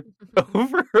over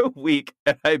a week,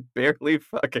 and I barely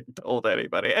fucking told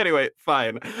anybody. Anyway,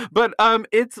 fine. But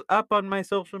it's up on my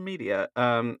social media.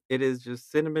 It is just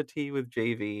Cinema Tea with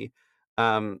JV.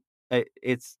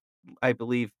 It's, I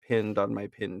believe, pinned on my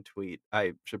pinned tweet.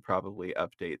 I should probably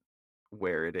update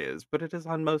where it is, but it is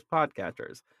on most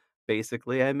podcatchers.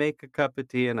 Basically, I make a cup of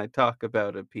tea and I talk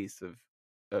about a piece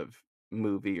of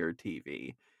movie or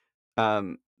TV.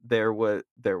 There was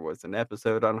an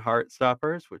episode on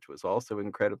Heartstoppers, which was also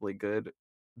incredibly good.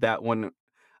 That one,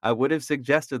 I would have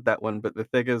suggested that one, but the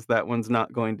thing is, that one's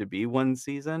not going to be one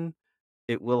season.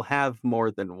 It will have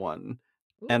more than one.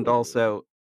 And Ooh. also,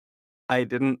 I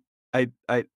didn't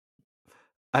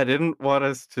want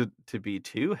us to be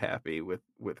too happy with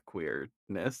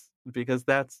queerness, because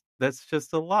that's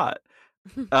just a lot.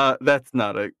 That's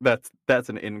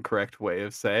an incorrect way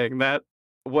of saying that.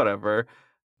 Whatever.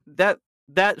 That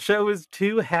show is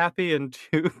too happy and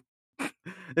too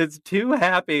it's too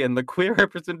happy, and the queer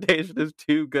representation is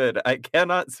too good. I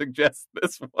cannot suggest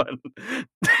this one.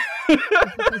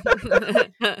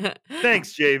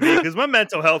 Thanks, JV, because my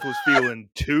mental health was feeling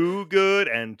too good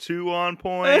and too on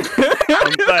point.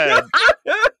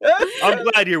 I'm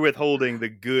glad you're withholding the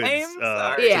goods I'm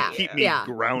sorry. to Yeah, keep me yeah.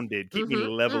 grounded, keep me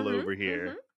level over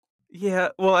here. Yeah,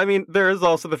 well, I mean, there is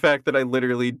also the fact that I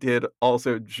literally did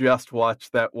also just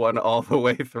watch that one all the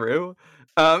way through.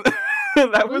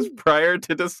 That was prior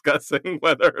to discussing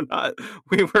whether or not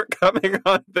we were coming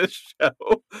on this show.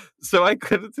 So I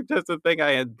couldn't suggest a thing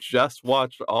I had just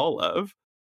watched all of.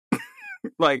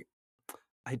 Like,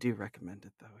 I do recommend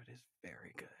it, though. It is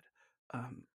very good.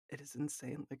 It is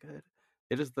insanely good.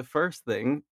 It is the first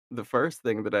thing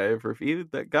that I have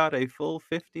reviewed that got a full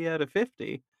 50 out of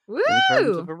 50 in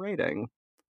terms of Woo! a rating.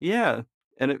 Yeah,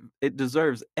 and it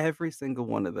deserves every single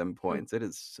one of them points. It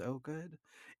is so good.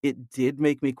 It did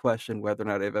make me question whether or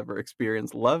not I've ever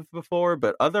experienced love before,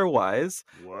 but otherwise,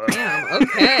 What? Damn,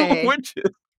 okay.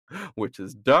 which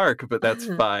is dark, but that's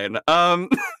fine.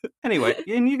 Anyway,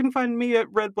 and you can find me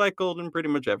at Red Black Golden pretty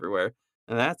much everywhere,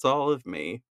 and that's all of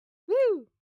me. Woo!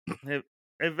 Hey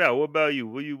Val, what about you?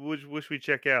 What should we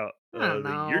check out I don't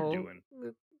that you're know. doing?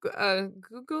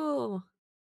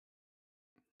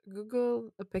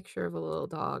 Google a picture of a little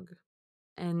dog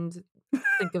and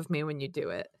think of me when you do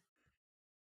it.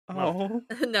 Oh,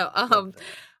 No, Love that.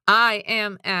 I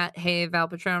am at Hey Val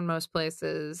Patron most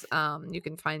places. You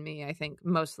can find me, I think,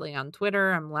 mostly on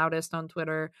Twitter. I'm loudest on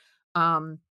Twitter.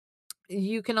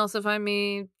 you can also find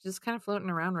me just kind of floating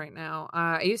around right now.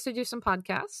 I used to do some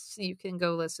podcasts. You can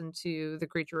go listen to The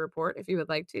Creature Report if you would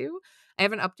like to. I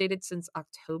haven't updated since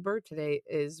October. Today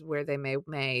is where they May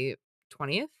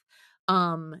 20th.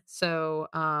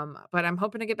 But I'm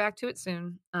hoping to get back to it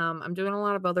soon. I'm doing a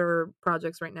lot of other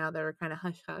projects right now that are kind of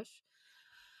hush hush.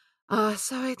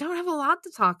 So I don't have a lot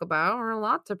to talk about or a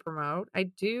lot to promote. I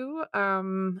do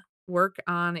work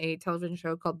on a television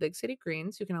show called Big City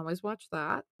Greens. You can always watch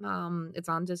that. It's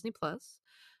on Disney Plus.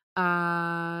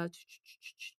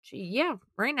 Yeah,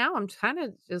 right now I'm kind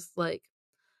of just like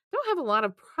don't have a lot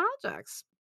of projects,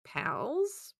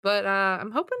 pals, but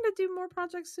I'm hoping to do more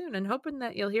projects soon and hoping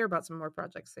that you'll hear about some more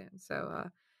projects soon. So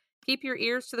keep your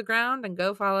ears to the ground and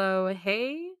go follow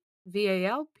Hey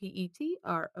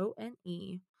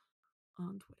VALPETRONE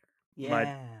on Twitter.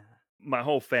 Yeah. My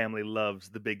whole family loves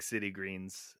the Big City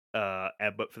Greens.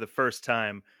 But for the first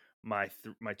time, my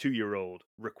 2-year-old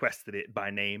requested it by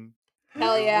name.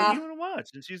 Hell What yeah. do you want to watch?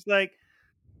 And she's like,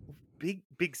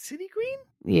 Big City Green?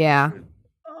 Yeah.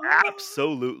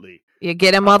 Absolutely. You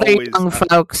get them while they're Always, young,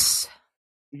 folks.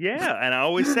 Yeah, and I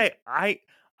always say I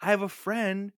have a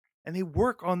friend and they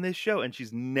work on this show, and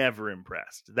she's never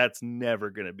impressed. That's never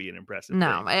going to be an impressive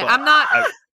No, thing. But I'm not.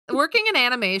 Working in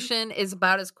animation is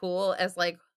about as cool as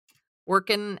like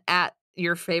working at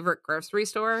your favorite grocery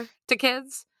store to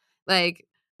kids. Like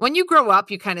when you grow up,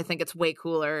 you kind of think it's way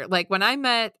cooler. Like when I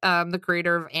met the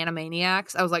creator of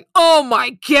Animaniacs, I was like, oh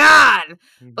my God.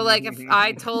 But like if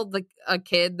I told like a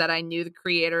kid that I knew the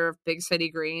creator of Big City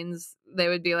Greens, they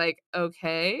would be like,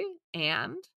 okay,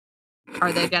 and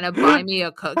are they gonna buy me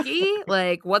a cookie?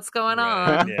 Like what's going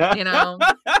Right, on? yeah. You know?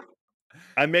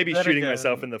 I may be Better shooting go.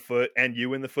 myself in the foot and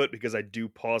you in the foot because I do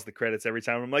pause the credits every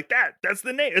time. I'm like, that's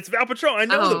the name. It's Val Patron. I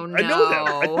know Oh, them. I know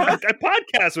them. no. I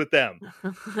podcast with them.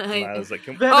 And I was like,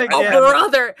 Then Oh, again-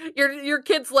 brother, your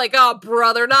kid's like, oh,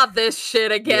 brother, not this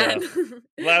shit again.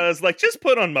 I was like, just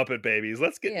put on Muppet Babies.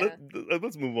 Let's Yeah.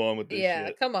 let's move on with this Yeah,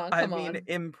 shit. come on, I come mean, on.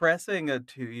 impressing a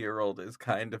 2-year-old is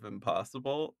kind of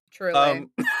impossible. Truly.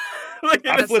 Like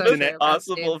I it's flipped such an an egg.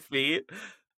 impossible feat.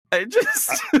 I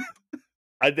just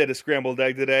I did a scrambled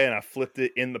egg today, and I flipped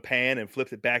it in the pan and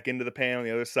flipped it back into the pan on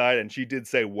the other side. And she did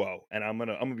say, "Whoa!" And I'm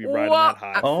gonna be riding Whoa. that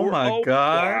high. Oh for my a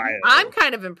God. while. I'm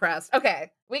kind of impressed.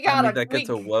 Okay, we I gotta. mean, that gets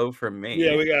a whoa from me.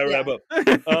 Yeah, we gotta wrap Yeah.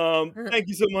 up. Thank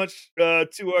you so much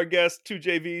to our guests, to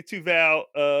JV, to Val,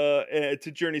 and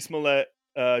to Journey Smollett,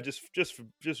 just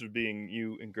for being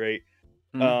you and great.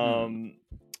 Mhm.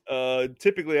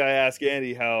 Typically I ask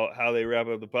Andy how they wrap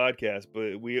up the podcast,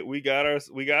 but we got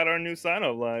our new sign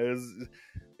off line.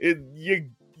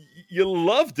 You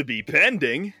love to be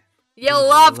pending. You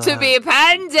love to be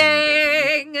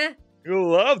pending. You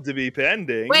love to be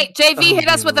pending. Wait, JV, hit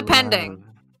us we with the pending. love-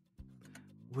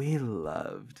 We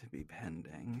love to be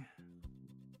pending.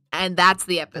 And that's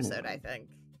the episode, I think.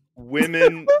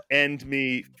 Women end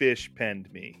me, fish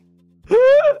penned me.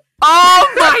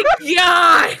 Oh my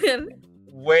God!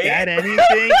 Wait. That anything?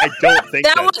 I don't think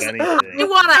That that's was. anything. I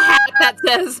want a hat that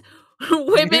says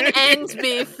 "Women end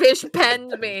me, fish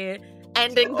penned me."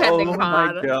 Ending pending Oh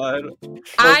pod. my God.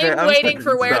 I'm Okay, waiting gonna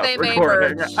for where stop they may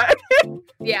recording. merge.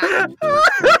 Yeah.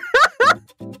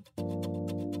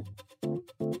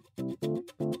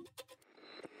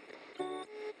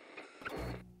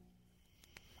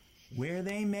 Where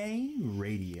They May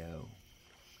Radio.